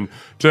promotion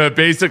to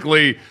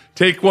basically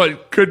take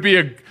what could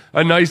be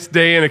a nice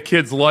day in a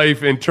kid's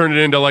life and turn it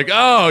into like,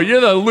 oh,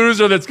 you're the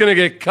loser that's going to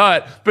get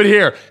cut. But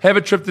here, have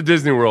a trip to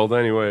Disney World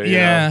anyway.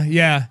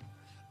 Yeah.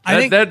 I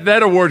think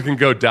that award can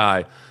go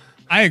die.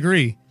 I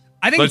agree.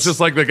 But it's just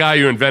like the guy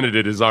who invented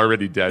it is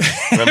already dead.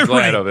 And I'm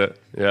glad of it.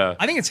 Yeah.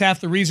 I think it's half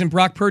the reason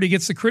Brock Purdy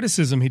gets the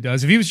criticism he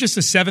does. If he was just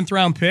a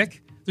 7th-round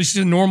pick, this is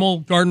a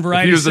normal garden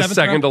variety. If he was the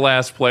second to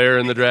last player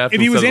in the draft,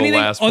 if he was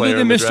anything other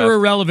than Mr. Draft.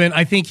 Irrelevant,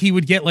 I think he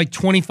would get like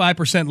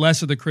 25%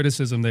 less of the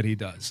criticism that he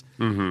does.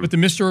 Mm-hmm. But the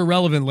Mr.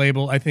 Irrelevant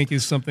label, I think,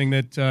 is something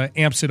that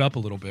amps it up a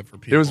little bit for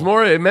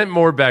people. It meant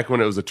more back when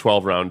it was a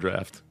 12-round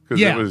draft.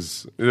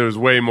 Because there was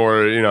way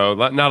more,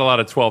 not a lot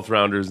of 12th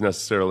rounders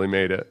necessarily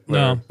made it.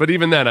 No. But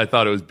even then, I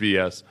thought it was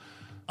BS.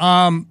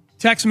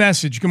 Text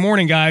message. Good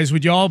morning, guys.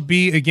 Would y'all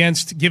be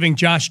against giving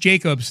Josh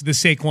Jacobs the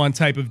Saquon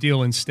type of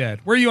deal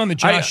instead? Where are you on the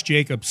Josh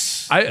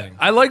Jacobs thing?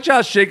 I like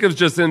Josh Jacobs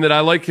just in that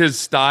I like his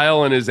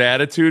style and his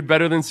attitude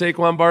better than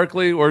Saquon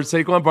Barkley, or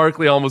Saquon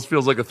Barkley almost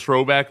feels like a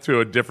throwback to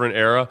a different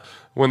era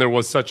when there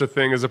was such a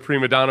thing as a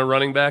prima donna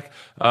running back.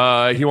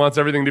 He wants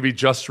everything to be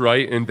just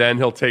right, and then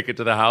he'll take it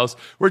to the house.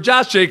 Where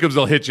Josh Jacobs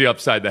will hit you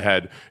upside the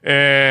head,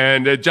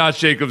 and Josh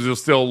Jacobs will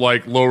still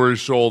like lower his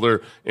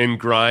shoulder and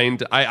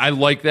grind. I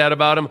like that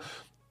about him.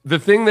 The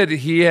thing that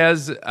he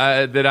has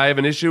that I have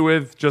an issue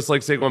with, just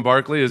like Saquon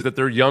Barkley, is that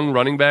they're young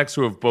running backs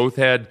who have both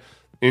had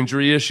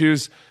injury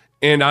issues.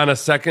 And on a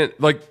second,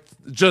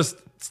 just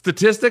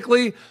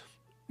statistically,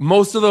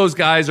 most of those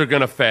guys are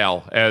going to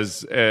fail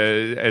as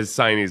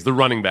signees, the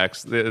running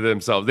backs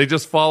themselves. They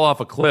just fall off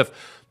a cliff.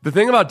 The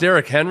thing about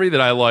Derrick Henry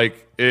that I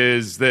like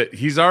is that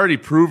he's already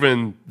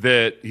proven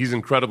that he's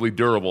incredibly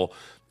durable.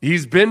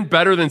 He's been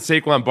better than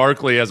Saquon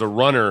Barkley as a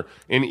runner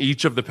in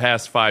each of the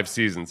past 5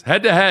 seasons.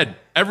 Head-to-head,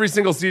 every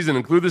single season,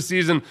 include the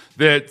season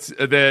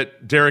that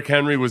Derrick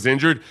Henry was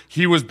injured,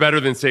 he was better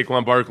than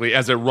Saquon Barkley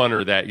as a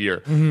runner that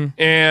year. Mm-hmm.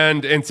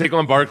 And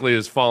Saquon Barkley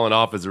has fallen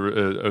off as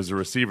a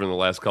receiver in the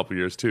last couple of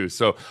years too.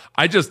 So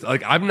I just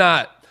I'm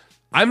not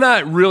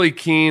really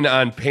keen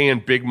on paying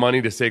big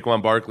money to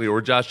Saquon Barkley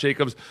or Josh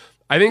Jacobs.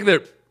 I think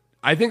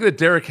that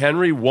Derrick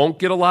Henry won't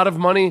get a lot of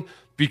money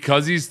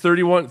because he's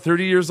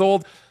 30 years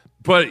old,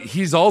 but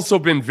he's also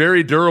been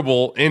very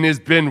durable and has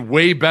been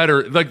way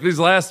better. Like these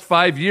last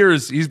 5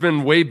 years, he's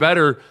been way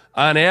better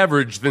on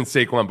average than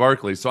Saquon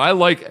Barkley. So I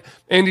like,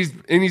 and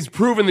he's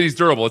proven that he's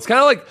durable. It's kind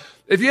of like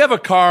if you have a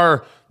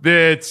car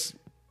that's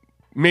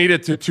made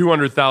it to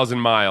 200,000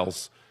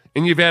 miles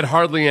and you've had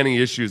hardly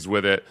any issues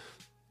with it,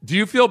 do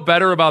you feel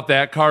better about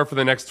that car for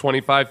the next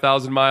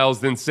 25,000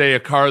 miles than, say, a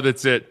car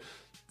that's at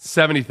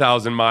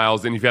 70,000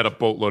 miles and you've had a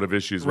boatload of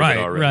issues with it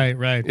already?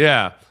 Right.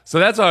 Yeah. So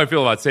that's how I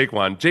feel about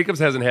Saquon. Jacobs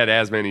hasn't had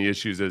as many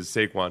issues as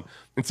Saquon.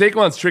 And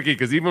Saquon's tricky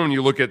because even when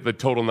you look at the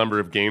total number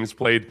of games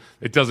played,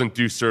 it doesn't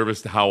do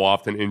service to how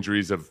often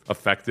injuries have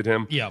affected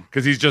him. Yeah.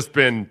 Because he's just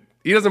been...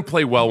 He doesn't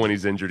play well when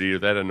he's injured either.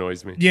 That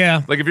annoys me.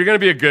 Yeah. Like if you're going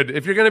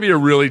to be a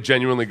really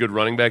genuinely good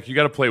running back, you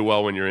got to play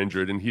well when you're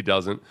injured, and he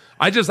doesn't.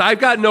 I've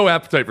got no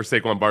appetite for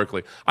Saquon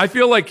Barkley. I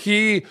feel like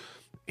he's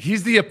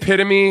the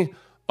epitome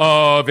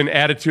of an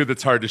attitude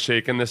that's hard to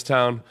shake in this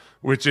town,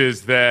 which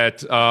is that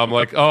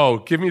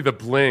give me the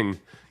bling.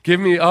 Give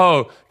me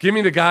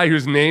the guy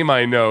whose name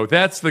I know.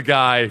 That's the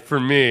guy for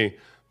me.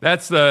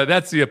 That's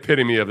the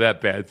epitome of that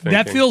bad thing.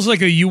 That feels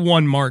like a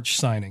U1 March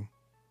signing.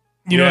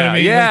 You know what I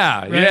mean?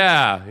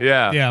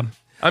 Yeah.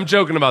 I'm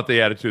joking about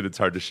the attitude that's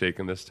hard to shake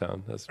in this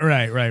town. That's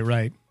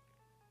right.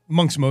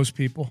 Amongst most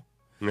people.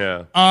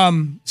 Yeah. Yeah,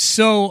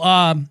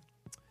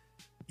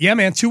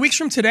 man, 2 weeks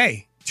from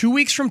today. 2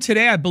 weeks from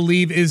today, I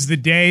believe, is the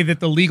day that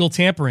the legal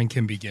tampering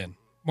can begin.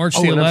 March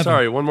the 11th. I'm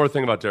sorry. One more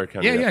thing about Derrick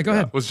Henry. Yeah, go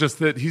ahead. Was just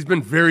that he's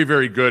been very,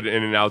 very good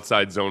in an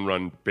outside zone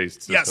run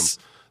based system. Yes.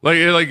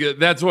 Like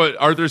that's what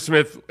Arthur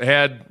Smith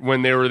had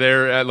when they were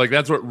there. Like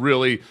that's what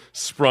really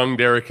sprung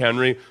Derrick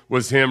Henry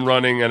was him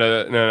running in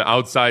an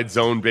outside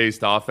zone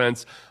based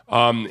offense.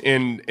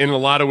 In a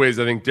lot of ways,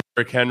 I think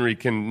Derrick Henry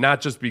can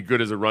not just be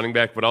good as a running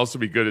back, but also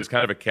be good as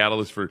kind of a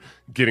catalyst for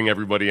getting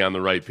everybody on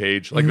the right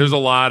page. Like there's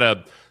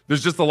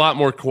just a lot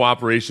more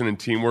cooperation and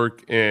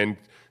teamwork and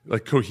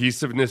like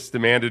cohesiveness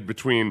demanded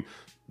between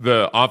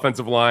the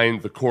offensive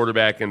line, the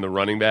quarterback, and the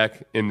running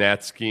back in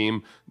that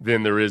scheme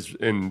than there is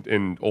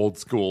in old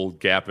school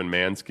gap and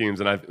man schemes.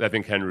 And I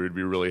think Henry would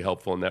be really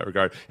helpful in that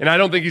regard. And I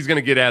don't think he's going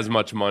to get as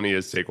much money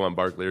as Saquon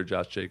Barkley or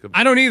Josh Jacobs.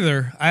 I don't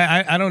either.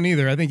 I don't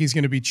either. I think he's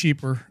going to be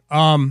cheaper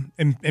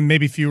and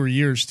maybe fewer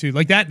years too.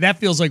 Like that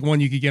feels like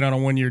one you could get on a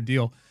 1-year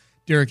deal,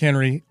 Derrick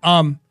Henry.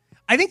 I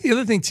think the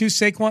other thing too,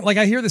 Saquon, like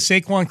I hear the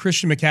Saquon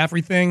Christian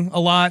McCaffrey thing a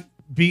lot,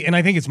 and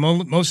I think it's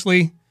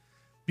mostly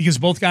because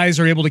both guys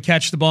are able to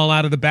catch the ball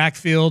out of the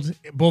backfield.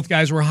 Both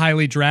guys were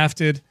highly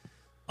drafted.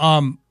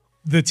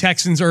 The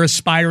Texans are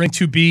aspiring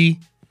to be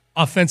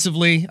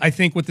offensively, I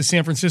think, what the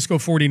San Francisco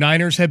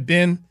 49ers have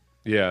been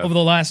over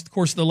the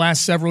course of the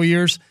last several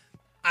years.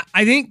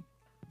 I think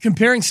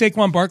comparing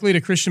Saquon Barkley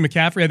to Christian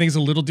McCaffrey, I think is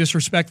a little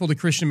disrespectful to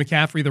Christian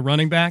McCaffrey, the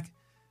running back.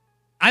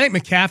 I think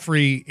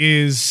McCaffrey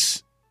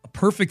is a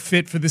perfect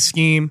fit for the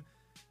scheme.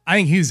 I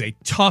think he's a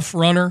tough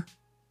runner.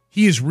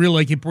 He is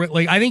really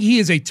I think he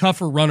is a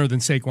tougher runner than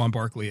Saquon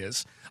Barkley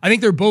is. I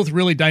think they're both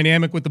really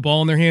dynamic with the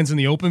ball in their hands in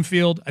the open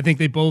field. I think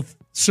they both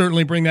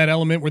certainly bring that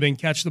element where they can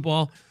catch the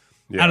ball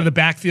out of the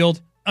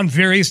backfield on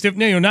various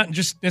different, not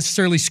just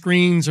necessarily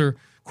screens or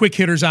quick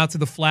hitters out to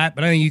the flat,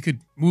 but I think you could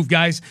move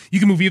guys.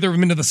 You can move either of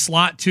them into the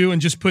slot too and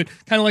just put,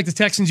 kind of like the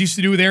Texans used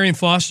to do with Arian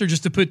Foster,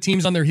 just to put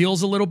teams on their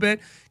heels a little bit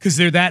because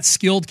they're that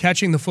skilled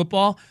catching the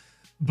football.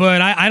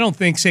 But I don't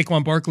think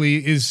Saquon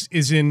Barkley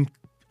is in.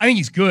 I think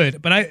he's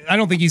good, but I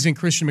don't think he's in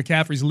Christian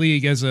McCaffrey's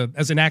league as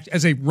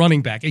a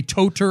running back, a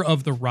toter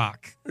of the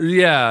rock.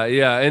 Yeah,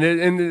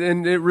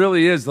 and it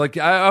really is. Like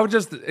I would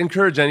just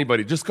encourage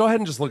anybody, just go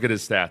ahead and just look at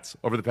his stats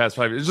over the past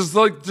 5 years.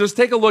 Just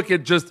take a look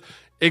at just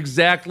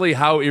exactly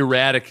how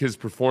erratic his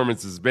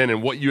performance has been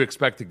and what you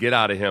expect to get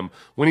out of him.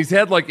 When he's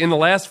had in the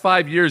last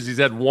 5 years, he's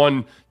had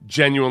one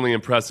genuinely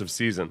impressive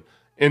season.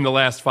 In the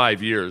last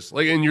 5 years.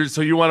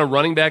 So you want a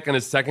running back on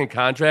his second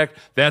contract?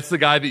 That's the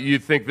guy that you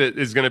think that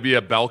is going to be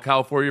a bell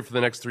cow for you for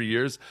the next 3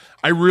 years?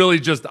 I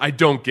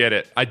don't get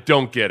it. I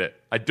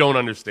don't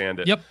understand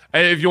it. Yep.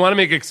 If you want to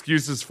make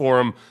excuses for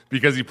him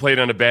because he played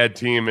on a bad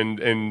team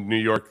in New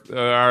York, all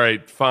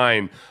right,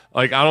 fine.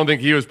 I don't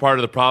think he was part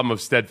of the problem of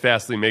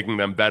steadfastly making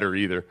them better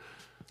either.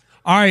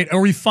 All right,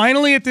 are we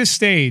finally at this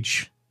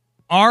stage?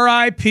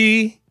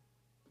 RIP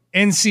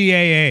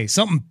NCAA.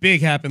 Something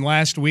big happened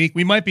last week.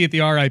 We might be at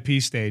the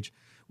RIP stage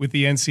with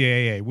the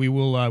NCAA. We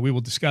will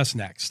discuss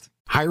next.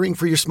 Hiring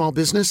for your small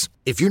business?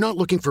 If you're not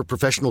looking for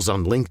professionals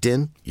on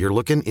LinkedIn, you're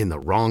looking in the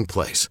wrong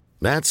place.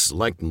 That's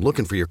like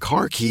looking for your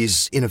car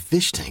keys in a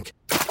fish tank.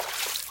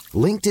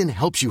 LinkedIn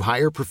helps you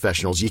hire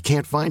professionals you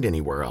can't find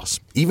anywhere else,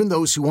 even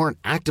those who aren't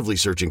actively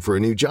searching for a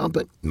new job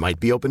but might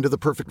be open to the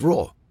perfect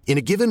role. In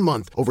a given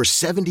month, over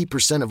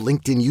 70% of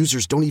LinkedIn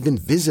users don't even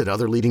visit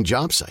other leading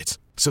job sites.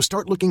 So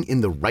start looking in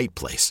the right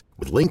place.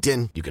 With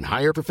LinkedIn, you can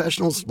hire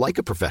professionals like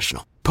a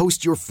professional.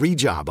 Post your free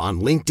job on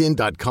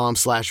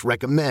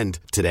linkedin.com/recommend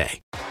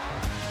today.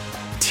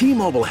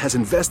 T-Mobile has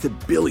invested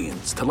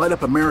billions to light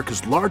up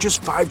America's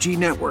largest 5G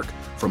network,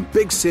 from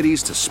big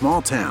cities to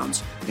small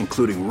towns,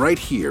 including right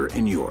here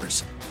in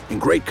yours.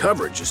 And great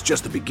coverage is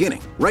just the beginning.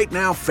 Right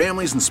now,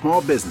 families and small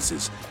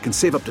businesses can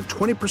save up to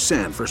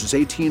 20% versus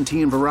AT&T and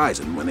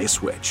Verizon when they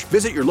switch.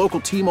 Visit your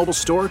local T-Mobile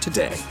store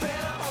today.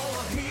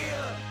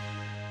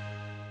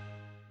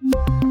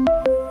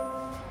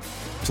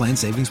 Plan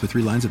savings with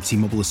 3 lines of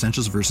T-Mobile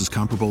Essentials versus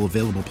comparable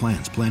available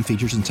plans. Plan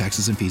features and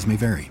taxes and fees may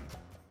vary.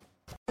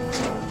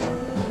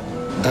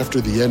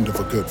 After the end of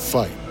a good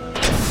fight,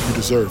 you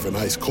deserve an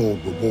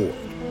ice-cold reward.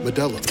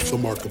 Modelo is the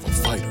mark of a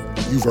fighter.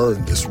 You've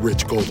earned this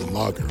rich golden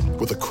lager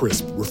with a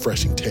crisp,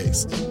 refreshing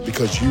taste.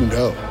 Because you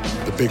know,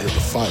 the bigger the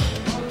fight,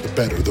 the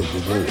better the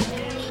reward.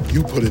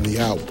 You put in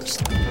the hours,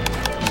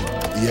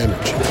 the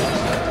energy,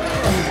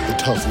 the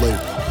tough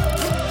labor.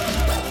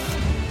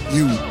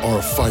 You are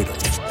a fighter,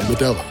 and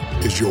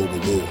Modelo is your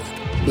reward.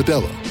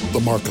 Modelo,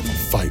 the mark of a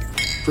fighter.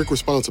 Drink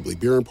responsibly.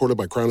 Beer imported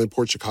by Crown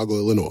Imports, Chicago,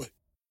 Illinois.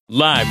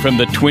 Live from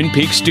the Twin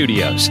Peaks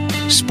studios,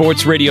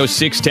 Sports Radio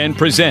 610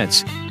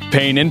 presents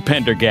Payne and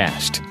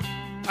Pendergast.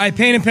 All right,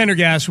 Payne and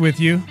Pendergast with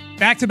you.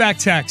 Back-to-back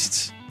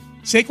texts.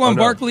 Saquon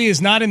Barkley is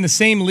not in the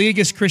same league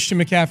as Christian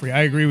McCaffrey.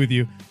 I agree with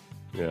you.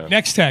 Yeah.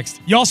 Next text.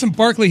 Y'all some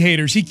Barkley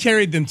haters. He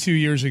carried them 2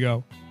 years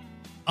ago.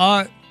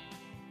 No,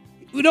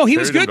 he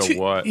was good to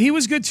what? He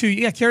was good to.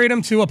 Yeah, carried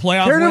him to a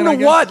playoff Carried win, him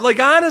to what?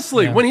 Like,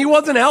 honestly, when he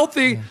wasn't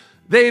healthy,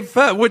 they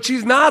fed, which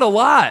he's not a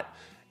lot.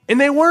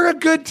 And they weren't a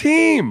good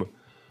team.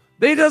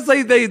 They just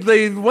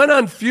they went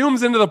on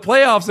fumes into the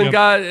playoffs and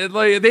got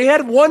they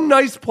had one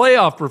nice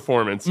playoff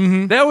performance.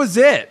 Mm-hmm. That was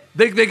it.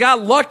 They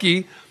got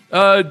lucky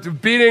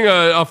beating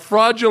a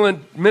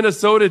fraudulent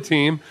Minnesota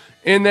team,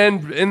 and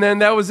then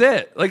that was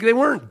it. Like, they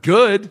weren't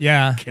good.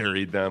 Yeah,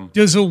 carried them.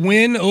 Does a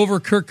win over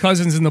Kirk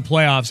Cousins in the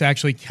playoffs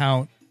actually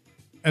count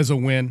as a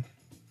win?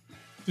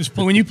 Just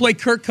when you play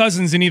Kirk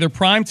Cousins in either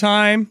prime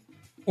time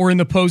or in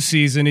the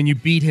postseason and you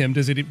beat him,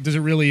 does it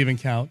really even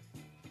count?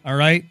 All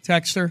right,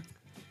 Texter.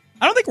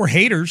 I don't think we're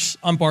haters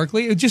on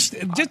Barkley. Just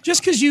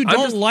because you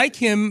don't like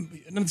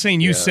him, I'm not saying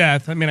you,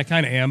 Seth. I mean, I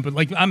kind of am, but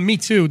me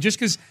too. Just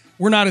because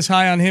we're not as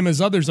high on him as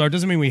others are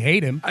doesn't mean we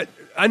hate him.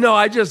 I know.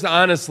 I just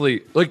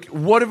honestly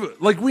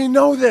we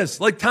know this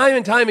time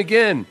and time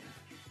again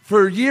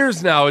for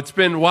years now. It's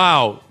been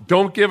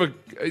don't give a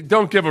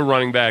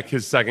running back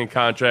his second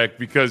contract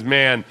because,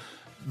 man,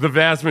 the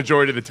vast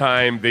majority of the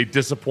time they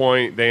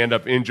disappoint, they end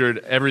up injured,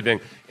 everything.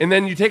 And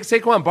then you take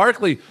Saquon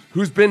Barkley,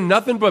 who's been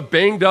nothing but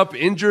banged up,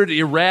 injured,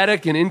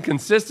 erratic, and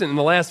inconsistent in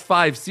the last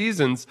 5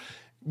 seasons.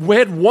 We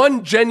had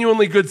one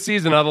genuinely good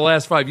season out of the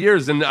last 5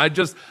 years, and I'm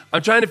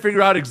trying to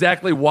figure out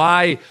exactly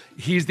why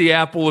he's the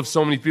apple of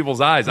so many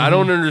people's eyes. Mm-hmm. I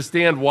don't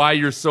understand why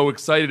you're so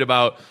excited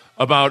about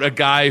a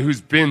guy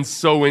who's been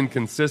so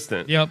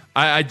inconsistent. Yep.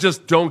 I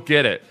just don't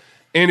get it.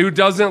 And who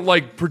doesn't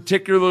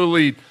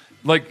particularly,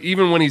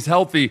 even when he's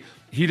healthy,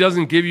 he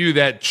doesn't give you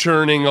that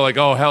churning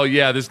oh, hell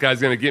yeah, this guy's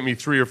going to get me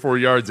 3 or 4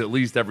 yards at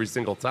least every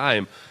single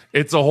time.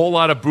 It's a whole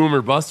lot of boom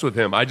or bust with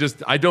him. I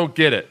don't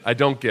get it. I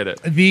don't get it.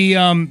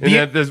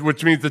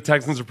 Which means the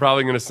Texans are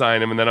probably going to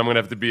sign him, and then I'm going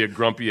to have to be a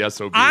grumpy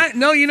SOB.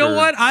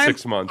 What?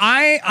 6 months.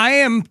 I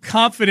am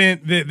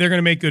confident that they're going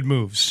to make good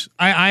moves.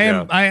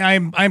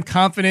 I'm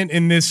confident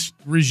in this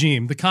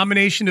regime. The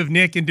combination of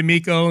Nick and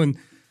D'Amico and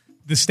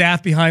the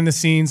staff behind the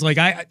scenes,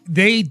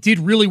 they did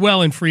really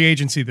well in free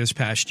agency this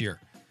past year.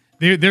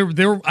 I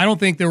don't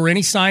think there were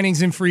any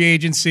signings in free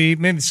agency.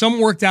 Maybe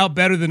some worked out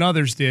better than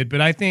others did, but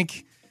I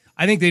think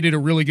they did a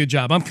really good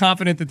job. I'm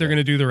confident that they're going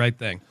to do the right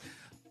thing.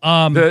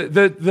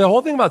 The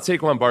whole thing about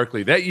Saquon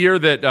Barkley, that year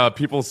that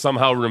people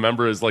somehow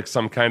remember as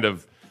some kind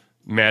of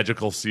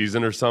magical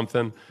season or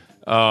something,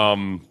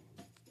 Saquon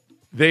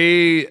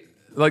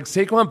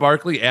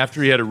Barkley,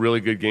 after he had a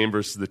really good game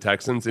versus the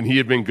Texans, and he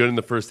had been good in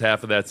the first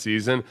half of that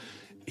season,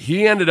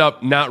 he ended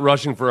up not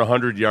rushing for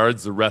 100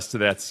 yards the rest of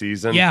that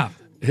season. Yeah.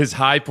 His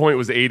high point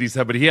was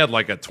 87, but he had a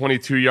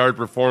 22-yard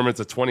performance,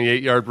 a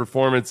 28-yard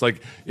performance.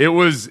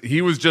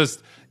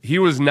 He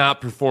was not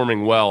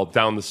performing well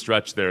down the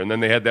stretch there. And then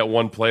they had that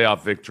one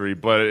playoff victory,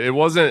 but it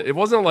wasn't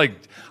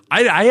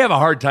I have a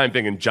hard time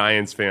thinking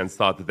Giants fans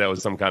thought that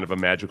was some kind of a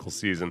magical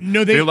season.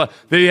 No,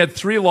 they had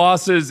 3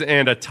 losses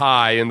and a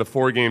tie in the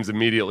 4 games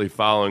immediately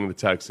following the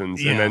Texans,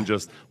 and then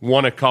just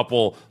won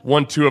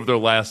 2 of their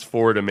last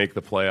 4 to make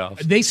the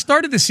playoffs. They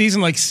started the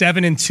season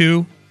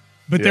 7-2.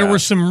 But there were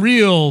some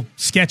real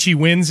sketchy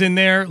wins in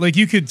there.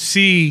 You could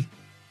see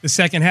the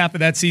second half of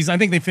that season. I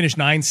think they finished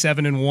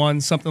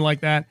 9-7-1, something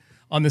like that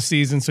on the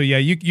season. So, yeah,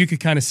 you could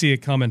kind of see it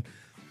coming.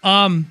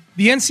 The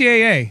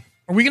NCAA.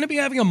 Are we going to be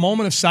having a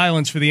moment of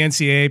silence for the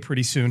NCAA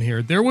pretty soon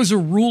here? There was a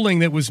ruling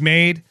that was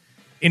made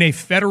in a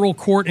federal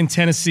court in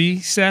Tennessee,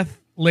 Seth,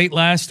 late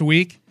last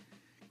week,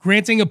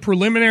 granting a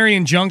preliminary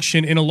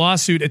injunction in a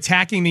lawsuit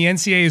attacking the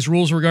NCAA's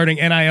rules regarding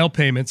NIL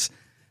payments.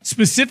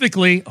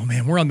 Specifically, oh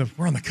man, we're on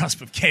the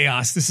cusp of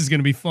chaos. This is going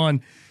to be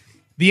fun.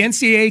 The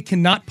NCAA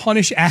cannot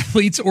punish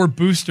athletes or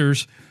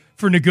boosters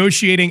for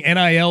negotiating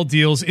NIL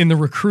deals in the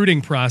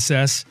recruiting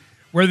process,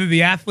 whether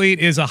the athlete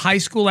is a high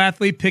school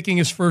athlete picking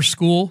his first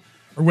school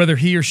or whether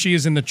he or she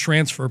is in the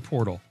transfer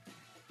portal.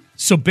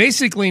 So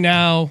basically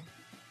now,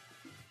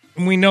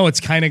 and we know it's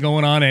kind of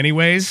going on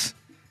anyways,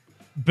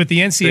 but the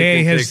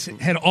NCAA has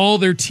had all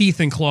their teeth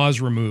and claws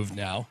removed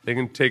now. They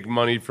can take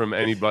money from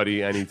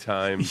anybody,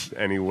 anytime,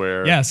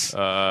 anywhere. Yes.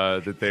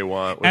 That they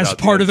want. As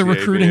part of the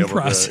recruiting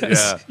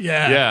process.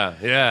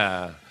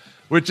 Yeah.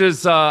 Which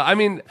is,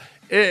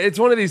 it's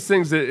one of these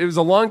things that it was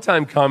a long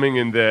time coming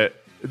in that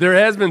there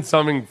has been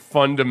something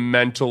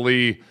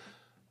fundamentally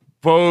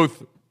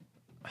both...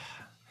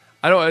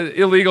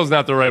 illegal is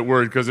not the right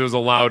word because it was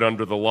allowed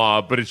under the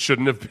law, but it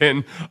shouldn't have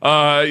been,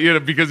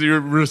 because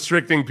you're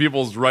restricting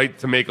people's right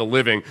to make a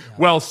living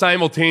while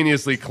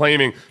simultaneously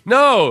claiming,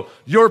 no,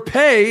 your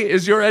pay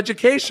is your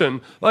education.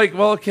 Like,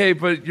 well, okay,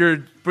 but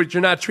you're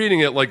not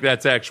treating it like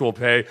that's actual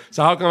pay.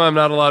 So how come I'm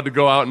not allowed to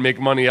go out and make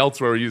money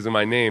elsewhere using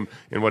my name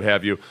and what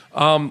have you?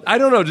 I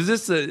don't know. Does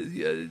this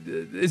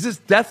is this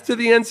death to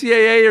the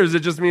NCAA, or does it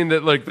just mean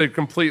that like they're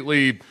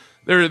completely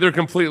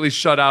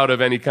shut out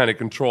of any kind of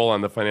control on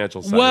the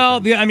financial side?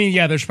 Well,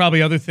 there's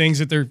probably other things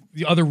the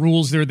other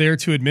rules they're there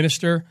to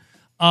administer.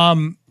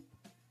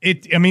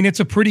 It's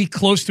a pretty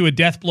close to a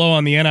death blow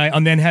on the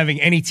on then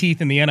having any teeth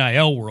in the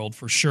NIL world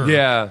for sure.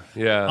 Yeah.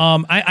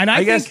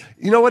 I guess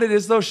you know what it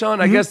is though, Sean.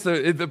 I guess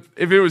if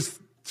it was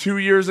 2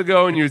 years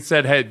ago and you had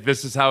said, "Hey,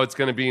 this is how it's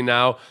going to be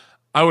now,"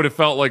 I would have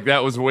felt like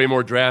that was way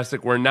more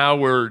drastic. Where now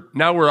we're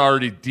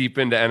already deep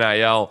into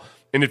NIL.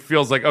 And it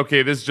feels like,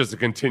 okay, this is just a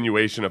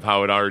continuation of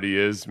how it already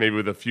is, maybe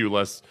with a few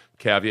less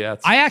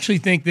caveats. I actually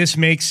think this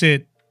makes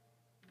it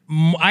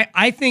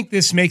I think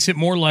this makes it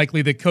more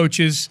likely that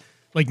coaches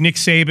like Nick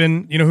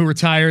Saban, who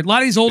retired, a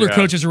lot of these older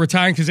coaches are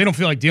retiring because they don't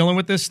feel like dealing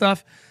with this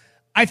stuff.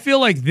 I feel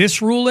like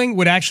this ruling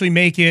would actually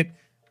make it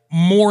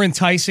more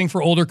enticing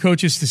for older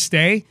coaches to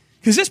stay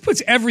because this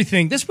puts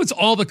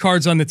all the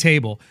cards on the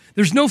table.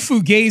 There's no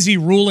fugazi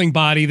ruling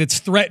body that's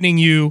threatening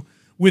you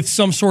with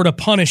some sort of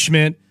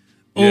punishment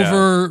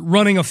over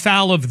running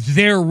afoul of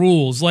their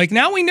rules. Like,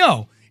 now we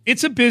know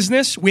it's a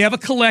business. We have a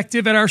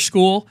collective at our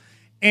school.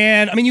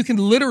 And you can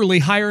literally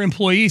hire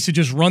employees to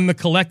just run the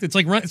collective.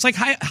 It's like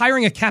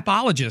hiring a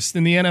capologist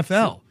in the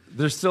NFL.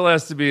 There still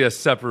has to be a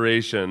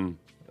separation.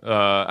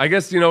 I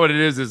guess you know what it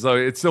is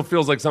it still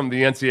feels like something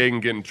the NCAA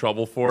can get in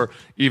trouble for,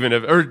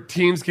 or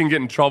teams can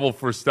get in trouble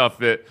for stuff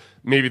that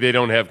maybe they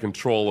don't have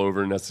control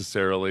over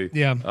necessarily.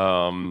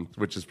 Yeah.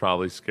 Which is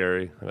probably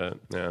scary.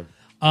 Yeah.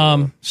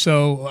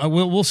 So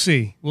we'll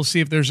see. We'll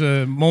see if there's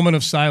a moment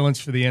of silence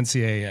for the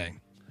NCAA.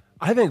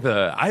 I think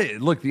the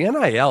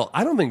NIL,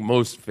 I don't think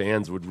most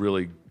fans would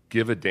really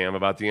give a damn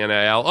about the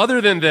NIL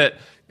other than that,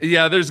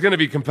 there's going to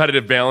be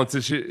competitive balance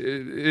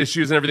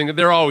issues and everything.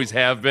 There always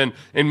have been,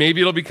 and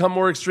maybe it'll become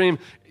more extreme.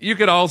 You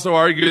could also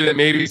argue that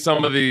maybe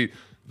some of the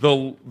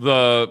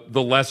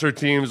lesser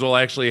teams will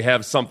actually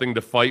have something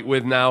to fight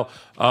with now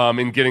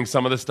in getting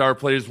some of the star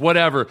players,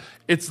 whatever.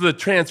 It's the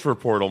transfer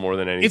portal more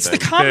than anything. It's the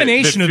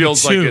combination that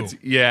feels of the two. Like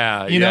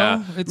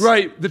it's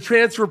right. The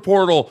transfer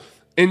portal,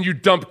 and you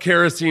dump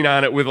kerosene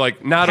on it with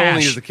not Cash.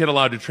 only is the kid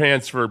allowed to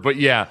transfer, but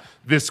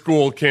this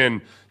school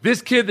can.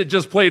 This kid that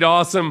just played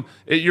awesome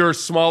at your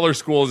smaller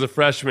school as a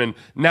freshman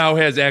now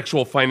has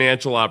actual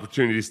financial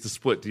opportunities to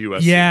split to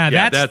USC.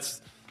 Yeah,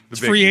 that's the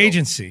free deal.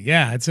 agency.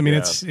 Yeah, it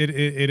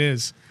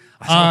is.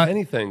 So if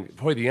anything,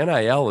 boy, the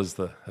NIL is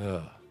the.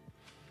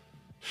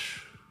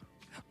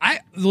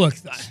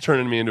 It's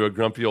turning me into a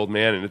grumpy old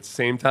man, and at the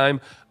same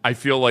time, I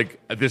feel like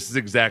this is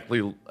exactly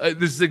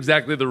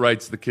the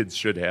rights the kids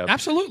should have.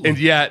 Absolutely. And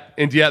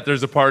yet,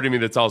 there's a part of me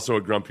that's also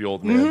a grumpy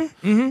old man.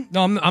 Mm-hmm.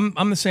 No,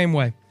 I'm the same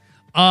way.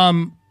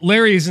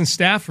 Larry is in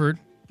Stafford.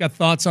 Got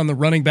thoughts on the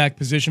running back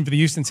position for the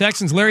Houston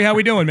Texans. Larry, how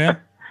we doing, man?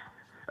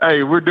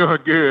 Hey, we're doing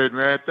good,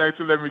 man. Thanks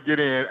for letting me get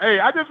in. Hey,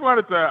 I just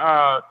wanted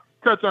to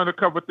touch on a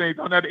couple of things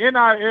on that.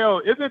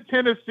 NIL, isn't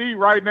Tennessee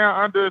right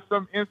now under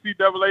some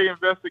NCAA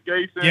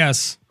investigation?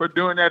 Yes. For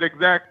doing that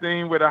exact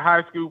thing with a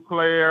high school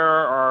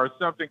player or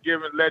something,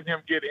 letting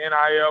him get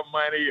NIL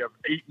money of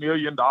 $8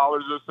 million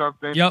or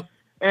something. Yep.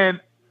 And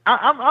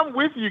I'm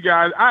with you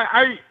guys.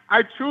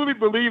 I truly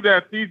believe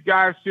that these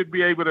guys should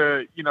be able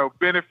to,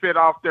 benefit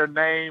off their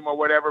name or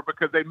whatever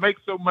because they make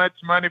so much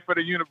money for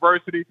the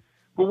university.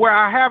 But where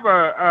I have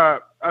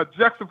a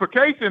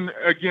justification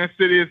against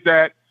it is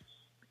that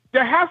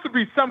there has to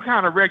be some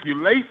kind of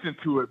regulation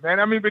to it,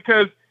 man.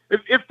 Because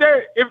if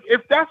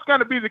that's going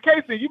to be the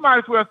case, then you might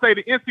as well say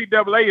the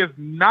NCAA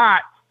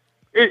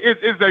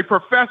is a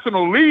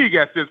professional league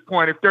at this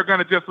point. If they're going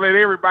to just let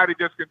everybody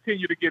just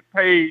continue to get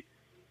paid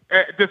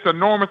this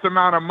enormous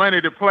amount of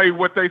money to play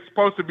what they're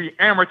supposed to be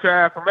amateur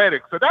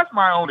athletics. So that's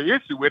my only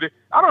issue with it.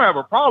 I don't have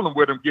a problem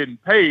with them getting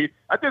paid.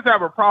 I just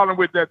have a problem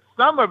with that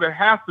some of it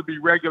has to be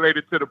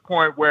regulated to the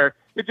point where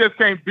it just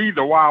can't be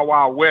the Wild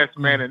Wild West,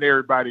 man, and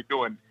everybody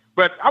doing it.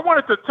 But I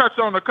wanted to touch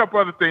on a couple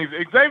other things.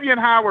 Xavien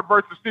Howard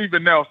versus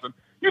Steven Nelson.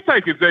 You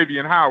take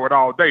Xavien Howard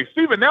all day.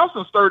 Steven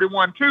Nelson's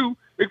 31 too.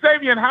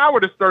 Xavien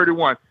Howard is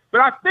 31. But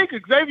I think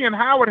Xavien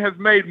Howard has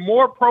made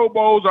more Pro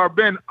Bowls or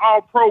been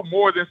All-Pro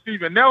more than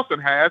Steven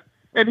Nelson has,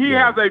 and he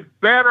has a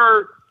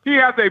better he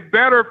has a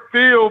better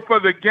feel for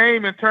the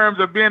game in terms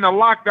of being a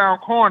lockdown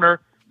corner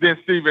than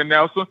Steven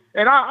Nelson.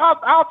 And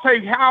I'll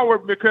take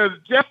Howard because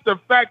just the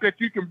fact that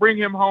you can bring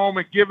him home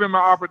and give him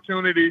an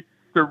opportunity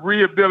to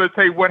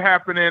rehabilitate what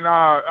happened in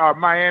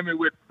Miami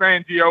with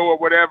Fangio or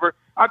whatever,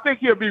 I think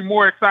he'll be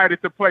more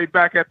excited to play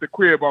back at the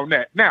crib on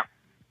that. Now,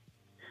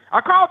 I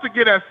called to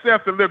get at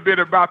Seth a little bit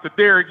about the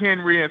Derrick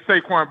Henry and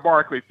Saquon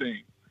Barkley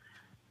thing.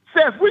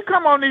 Seth, we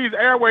come on these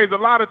airways a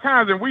lot of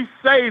times and we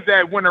say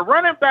that when a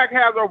running back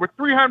has over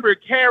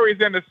 300 carries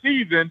in a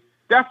season,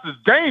 that's the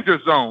danger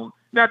zone.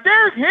 Now,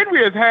 Derrick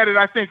Henry has had it,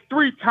 I think,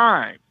 3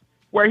 times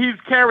where he's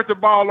carried the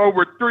ball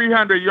over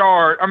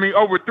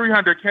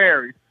 300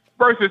 carries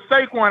versus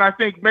Saquon, I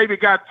think, maybe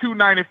got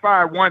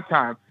 295 one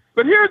time.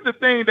 But here's the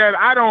thing that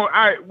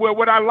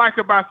what I like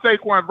about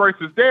Saquon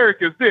versus Derrick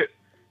is this.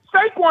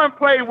 Saquon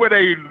played with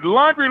a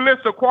laundry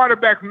list of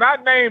quarterbacks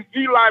not named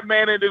Eli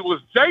Manning. It was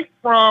Jake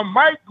Fromm,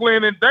 Mike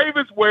Glennon,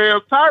 Davis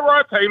Webb,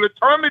 Tyrod Taylor,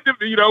 Tommy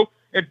DeVito,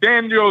 and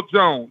Daniel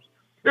Jones.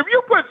 If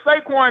you put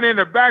Saquon in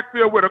the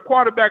backfield with a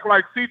quarterback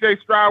like C.J.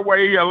 Stroud where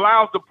he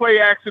allows the play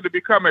action to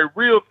become a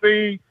real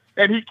thing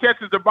and he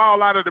catches the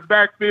ball out of the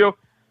backfield,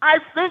 I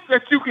think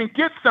that you can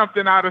get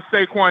something out of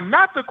Saquon,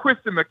 not the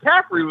Christian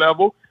McCaffrey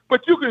level,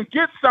 but you can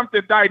get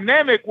something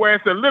dynamic where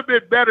it's a little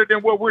bit better than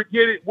what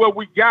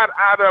we got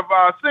out of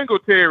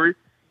Singletary.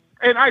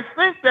 And I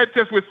think that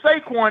just with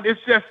Saquon, it's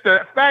just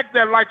the fact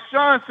that, like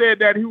Sean said,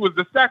 that he was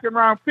the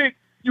second-round pick,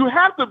 you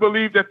have to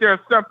believe that there's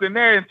something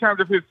there in terms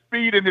of his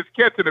speed and his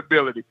catching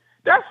ability.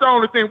 That's the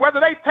only thing. Whether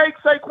they take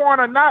Saquon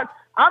or not,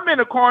 I'm in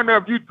the corner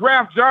of you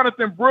draft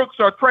Jonathan Brooks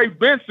or Trey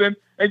Benson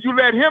and you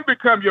let him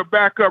become your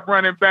backup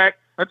running back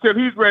until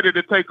he's ready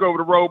to take over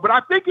the role. But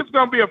I think it's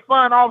going to be a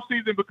fun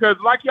offseason because,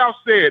 like y'all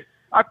said,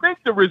 I think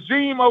the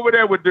regime over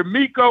there with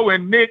D'Amico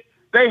and Nick,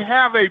 they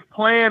have a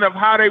plan of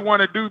how they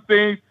want to do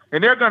things,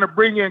 and they're going to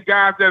bring in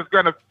guys that's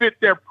going to fit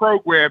their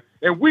program.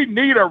 And we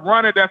need a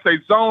runner that's a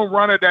zone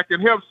runner that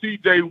can help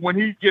CJ when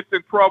he gets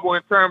in trouble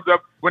in terms of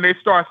when they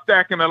start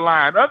stacking the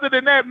line. Other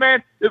than that,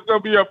 man, it's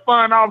going to be a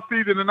fun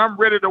offseason, and I'm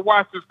ready to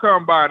watch this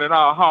combine and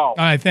I'll haul. All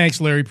right, thanks,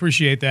 Larry.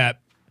 Appreciate that.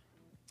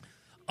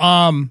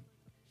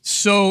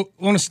 So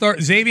I want to start.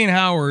 Xavien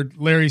Howard,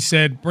 Larry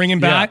said, bring him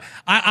back.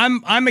 Yeah.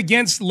 I'm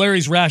against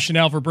Larry's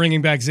rationale for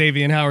bringing back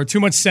Xavien Howard. Too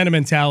much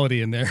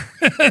sentimentality in there.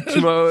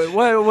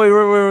 Where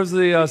was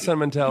the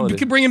sentimentality? You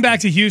could bring him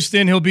back to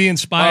Houston. He'll be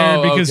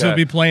inspired because he'll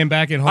be playing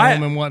back at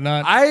home and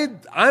whatnot.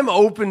 I'm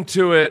open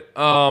to it.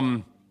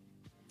 The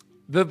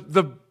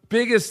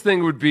biggest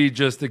thing would be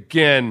just,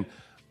 again,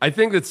 I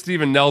think that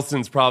Steven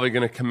Nelson's probably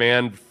going to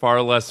command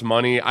far less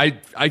money.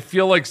 I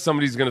feel like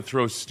somebody's going to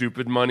throw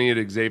stupid money at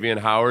Xavien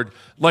Howard.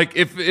 Like,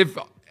 if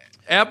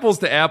apples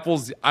to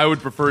apples, I would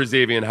prefer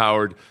Xavien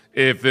Howard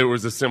if it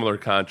was a similar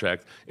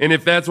contract. And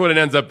if that's what it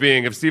ends up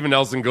being, if Steven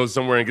Nelson goes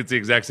somewhere and gets the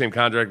exact same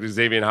contract as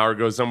Xavien Howard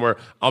goes somewhere,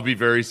 I'll be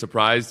very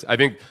surprised. I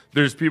think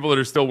there's people that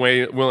are still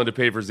willing to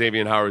pay for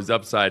Xavien Howard's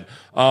upside.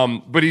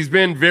 But he's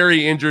been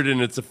very injured,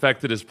 and it's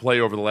affected his play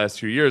over the last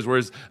few years.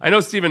 Whereas I know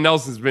Steven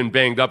Nelson's been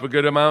banged up a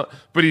good amount,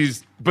 but he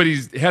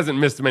hasn't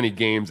missed many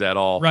games at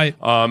all. Right.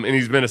 And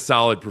he's been a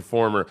solid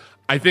performer.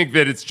 I think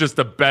that it's just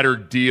a better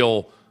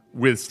deal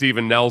with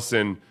Steven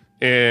Nelson,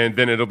 and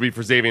then it'll be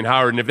for Xavien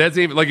Howard. And if that's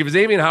if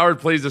Xavien Howard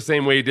plays the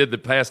same way he did the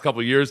past couple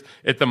of years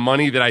at the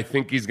money that I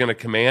think he's going to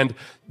command,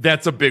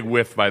 that's a big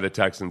whiff by the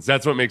Texans.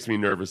 That's what makes me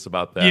nervous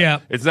about that. Yeah.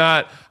 It's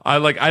not, I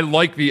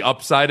like the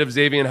upside of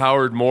Xavien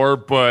Howard more,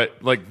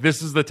 but like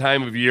this is the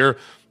time of year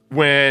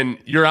when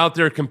you're out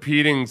there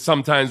competing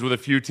sometimes with a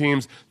few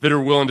teams that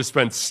are willing to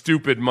spend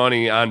stupid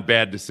money on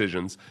bad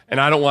decisions. And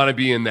I don't want to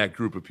be in that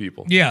group of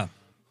people. Yeah.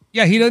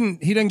 Yeah, he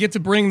doesn't get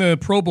to bring the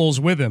Pro Bowls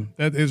with him.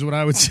 That is what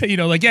I would say.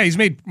 He's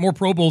made more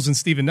Pro Bowls than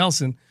Steven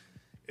Nelson.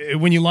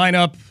 When you line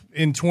up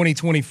in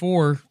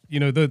 2024,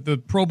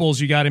 the Pro Bowls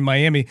you got in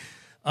Miami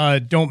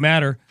don't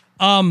matter.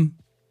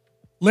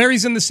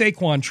 Larry's in the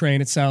Saquon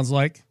train, it sounds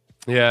like.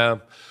 Yeah.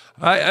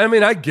 I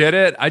mean, I get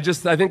it. I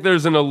think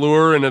there's an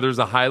allure and there's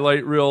a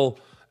highlight reel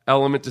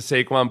element to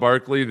Saquon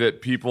Barkley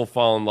that people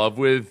fall in love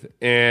with.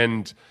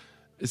 And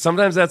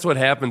sometimes that's what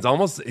happens.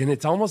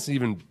 It's almost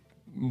even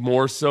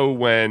more so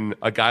when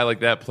a guy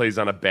like that plays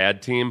on a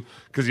bad team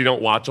because you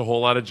don't watch a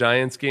whole lot of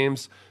Giants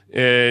games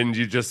and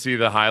you just see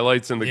the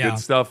highlights and the good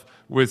stuff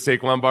with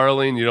Saquon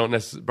Barkley, and you don't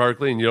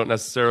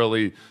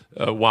necessarily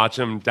watch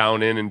him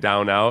down in and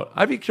down out.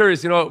 I'd be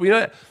curious.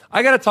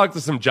 I got to talk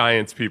to some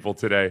Giants people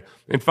today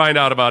and find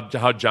out about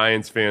how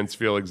Giants fans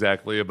feel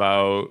exactly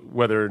about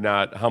whether or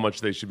not how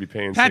much they should be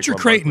paying. Patrick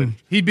Saquon Creighton,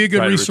 Barkley. he'd be a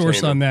good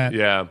resource on that.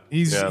 Yeah,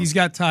 he's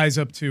got ties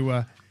up to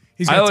up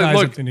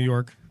to New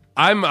York.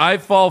 I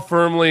fall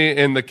firmly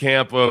in the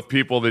camp of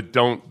people that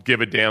don't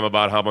give a damn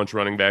about how much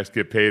running backs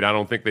get paid. I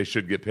don't think they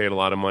should get paid a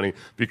lot of money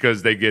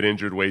because they get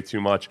injured way too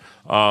much.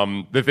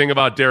 The thing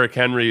about Derrick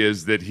Henry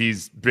is that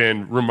he's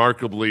been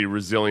remarkably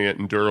resilient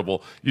and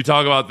durable. You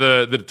talk about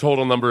the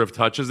total number of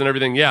touches and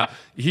everything. Yeah,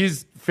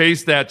 he's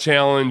faced that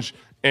challenge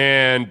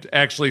and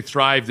actually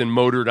thrived and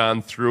motored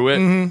on through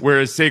it,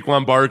 whereas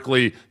Saquon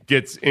Barkley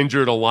gets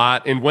injured a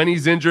lot. And when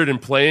he's injured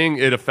and playing,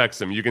 it affects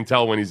him. You can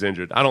tell when he's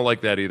injured. I don't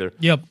like that either.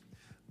 Yep.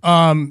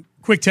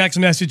 Quick text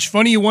message.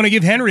 Funny you want to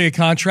give Henry a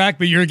contract,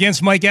 but you're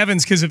against Mike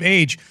Evans because of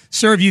age.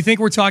 Sir, if you think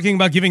we're talking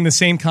about giving the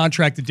same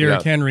contract to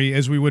Derrick Henry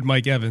as we would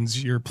Mike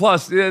Evans, you're...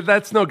 Plus,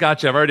 that's no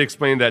gotcha. I've already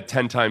explained that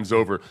 10 times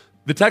over.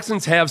 The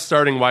Texans have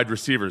starting wide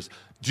receivers.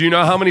 Do you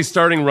know how many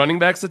starting running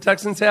backs the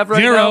Texans have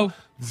right now?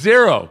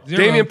 Zero.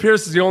 Dameon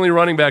Pierce is the only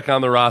running back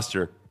on the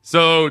roster.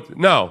 So,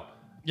 no.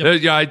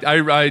 Yep.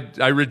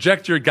 I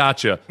reject your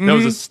gotcha. That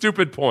was a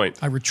stupid point.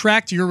 I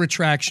retract your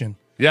retraction.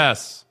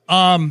 Yes.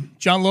 John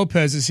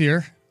Lopez is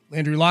here.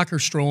 Landry Locker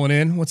strolling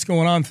in. What's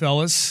going on,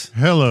 fellas?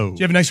 Hello. Did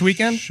you have a nice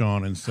weekend?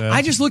 Sean and Seth.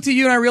 I just looked at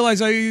you and I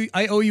realized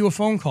I owe you a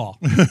phone call.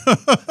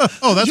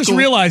 Oh, that's just cool.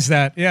 realized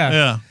that.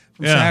 Yeah.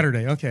 From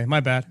Saturday. Okay,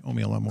 my bad. Owe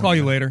me a lot more. Call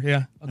you later.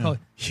 Yeah. I'll call you.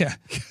 Yeah.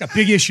 Got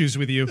big issues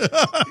with you.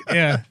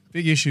 Yeah.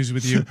 Big issues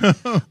with you. Did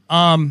you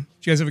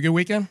guys have a good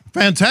weekend?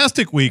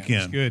 Fantastic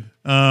weekend. Good.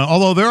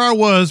 Although there I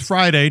was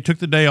Friday, took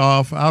the day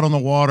off, out on the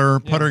water,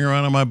 puttering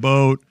around on my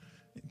boat,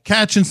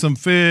 catching some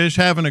fish,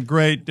 having a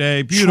great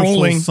day,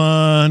 beautiful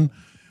sun.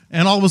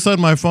 And all of a sudden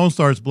my phone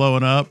starts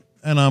blowing up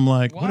and I'm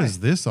like, What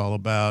is this all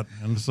about?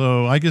 And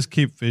so I just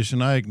keep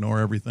fishing. I ignore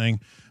everything.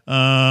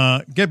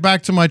 Get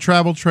back to my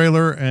travel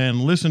trailer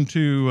and listen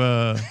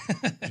to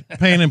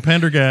Payne and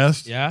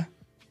Pendergast. Yeah.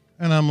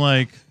 And I'm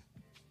like,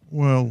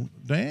 well,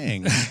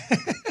 dang.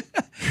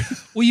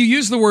 Well, you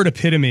use the word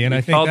epitome, and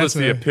I think that's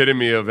the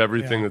epitome of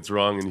everything that's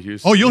wrong in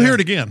Houston. Oh, you'll hear it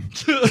again.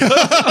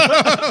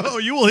 Oh,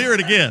 you will hear it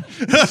again.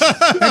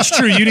 That's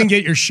true. You didn't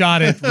get your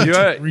shot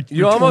at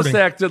you almost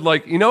acted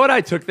like, you know what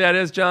I took that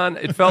as, John?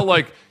 It felt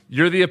like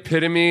you're the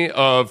epitome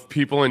of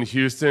people in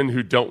Houston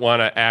who don't want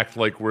to act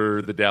like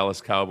we're the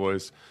Dallas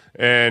Cowboys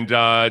and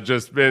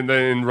just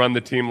and run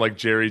the team like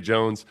Jerry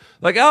Jones.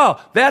 Like, oh,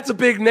 that's a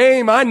big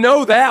name. I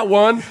know that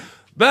one.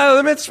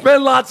 Let me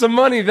spend lots of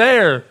money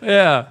there.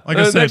 Yeah. Like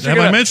I said, have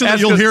I mentioned that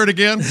you'll hear it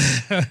again?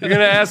 You're going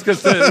to ask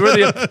us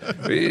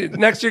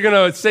next you're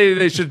going to say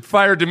they should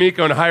fire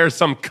D'Amico and hire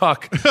some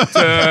cuck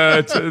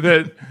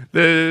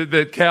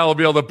that Cal will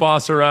be able to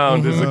boss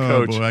around as a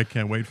coach. Oh, boy, I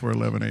can't wait for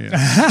 11 a.m.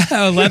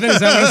 11? Is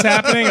that what's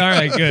happening? All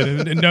right,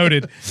 good.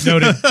 Noted.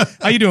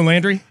 How you doing,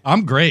 Landry?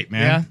 I'm great,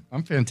 man. Yeah?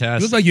 I'm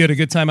fantastic. You look like you had a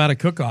good time out of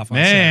cook-off on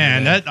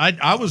Saturday.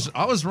 I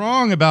was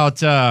wrong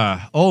about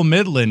Old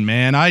Midland,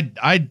 man.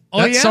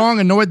 That song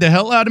annoyed the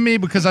hell out of me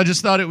because I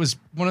just thought it was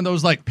one of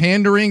those like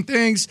pandering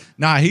things.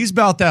 Nah, he's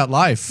about that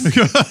life.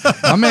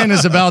 My man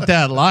is about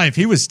that life.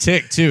 He was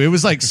ticked too. It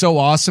was like so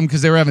awesome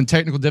because they were having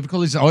technical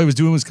difficulties. All he was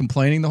doing was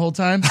complaining the whole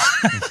time,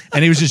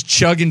 and he was just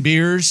chugging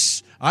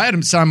beers. I had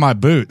him sign my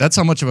boot. That's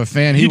how much of a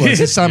fan he was.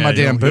 He signed my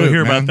damn boot. You'll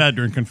hear man. about that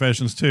during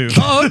confessions too.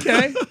 Oh,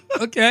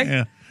 okay.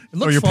 Yeah.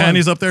 Oh, your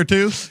panties up there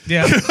too?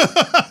 Yeah.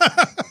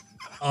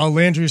 Oh,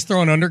 Landry's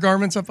throwing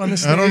undergarments up on the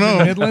stage. I don't know.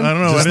 In Midland? I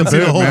don't know. I didn't see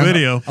the whole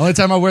video. Only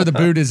time I wear the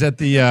boot is at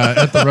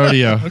the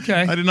rodeo.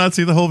 Okay. I did not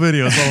see the whole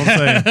video. That's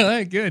all I'm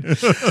saying. Good.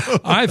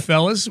 All right,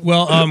 fellas.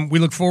 Well, we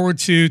look forward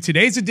to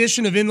today's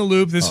edition of In the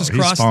Loop. This is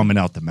He's foaming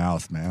out the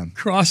mouth, man.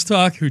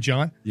 Crosstalk. Who,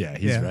 John? Yeah,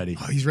 he's ready.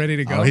 Oh, he's ready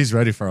to go. Oh, he's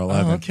ready for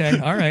 11. Oh, okay.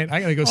 All right.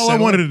 I got to go. All I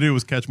wanted to do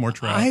was catch more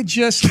trout.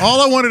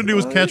 All I wanted to do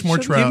was catch more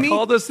trout. You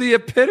called us the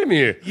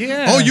epitome.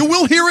 Yeah. Oh, you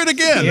will hear it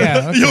again.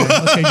 Yeah.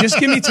 Okay. Just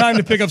give me time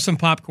to pick up some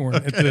popcorn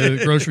at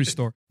the grocery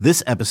store.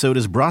 This episode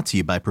is brought to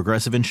you by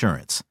Progressive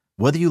Insurance.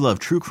 Whether you love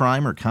true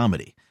crime or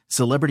comedy,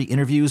 celebrity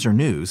interviews or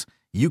news,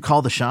 you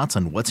call the shots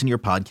on what's in your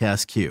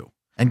podcast queue.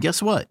 And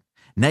guess what?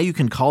 Now you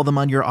can call them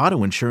on your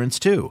auto insurance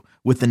too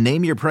with the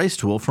Name Your Price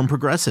tool from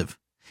Progressive.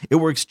 It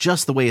works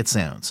just the way it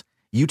sounds.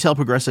 You tell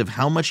Progressive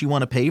how much you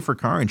want to pay for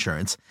car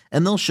insurance,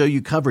 and they'll show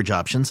you coverage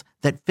options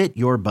that fit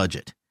your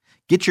budget.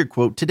 Get your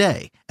quote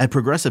today at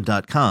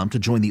Progressive.com to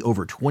join the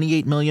over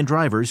 28 million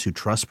drivers who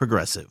trust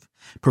Progressive.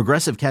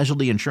 Progressive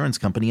Casualty Insurance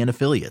Company and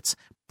Affiliates.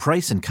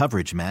 Price and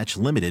coverage match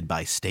limited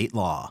by state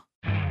law.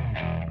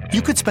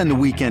 You could spend the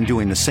weekend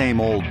doing the same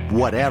old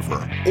whatever,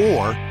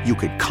 or you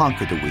could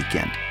conquer the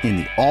weekend in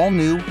the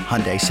all-new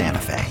Hyundai Santa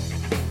Fe.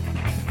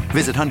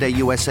 Visit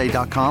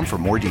HyundaiUSA.com for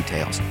more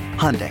details.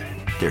 Hyundai,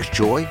 there's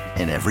joy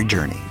in every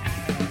journey.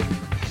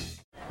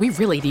 We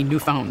really need new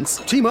phones.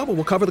 T-Mobile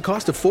will cover the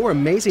cost of 4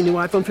 amazing new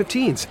iPhone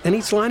 15s, and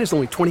each line is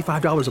only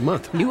 $25 a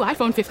month. New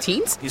iPhone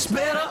 15s? It's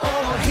better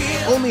over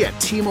here. Only at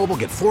T-Mobile,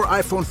 get 4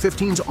 iPhone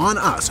 15s on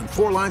us and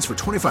 4 lines for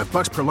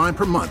 $25 per line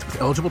per month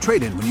with eligible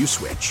trade-in when you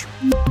switch.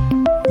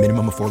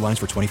 Minimum of 4 lines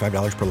for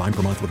 $25 per line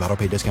per month with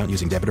autopay discount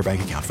using debit or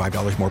bank account.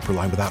 $5 more per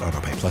line without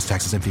autopay, plus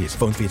taxes and fees.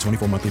 Phone fee at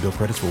 24 monthly bill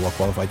credits for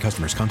well-qualified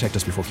customers. Contact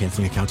us before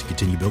canceling account to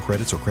continue bill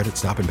credits or credit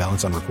stop and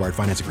balance on required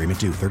finance agreement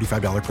due.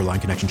 $35 per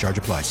line connection charge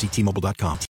applies. See T-Mobile.com.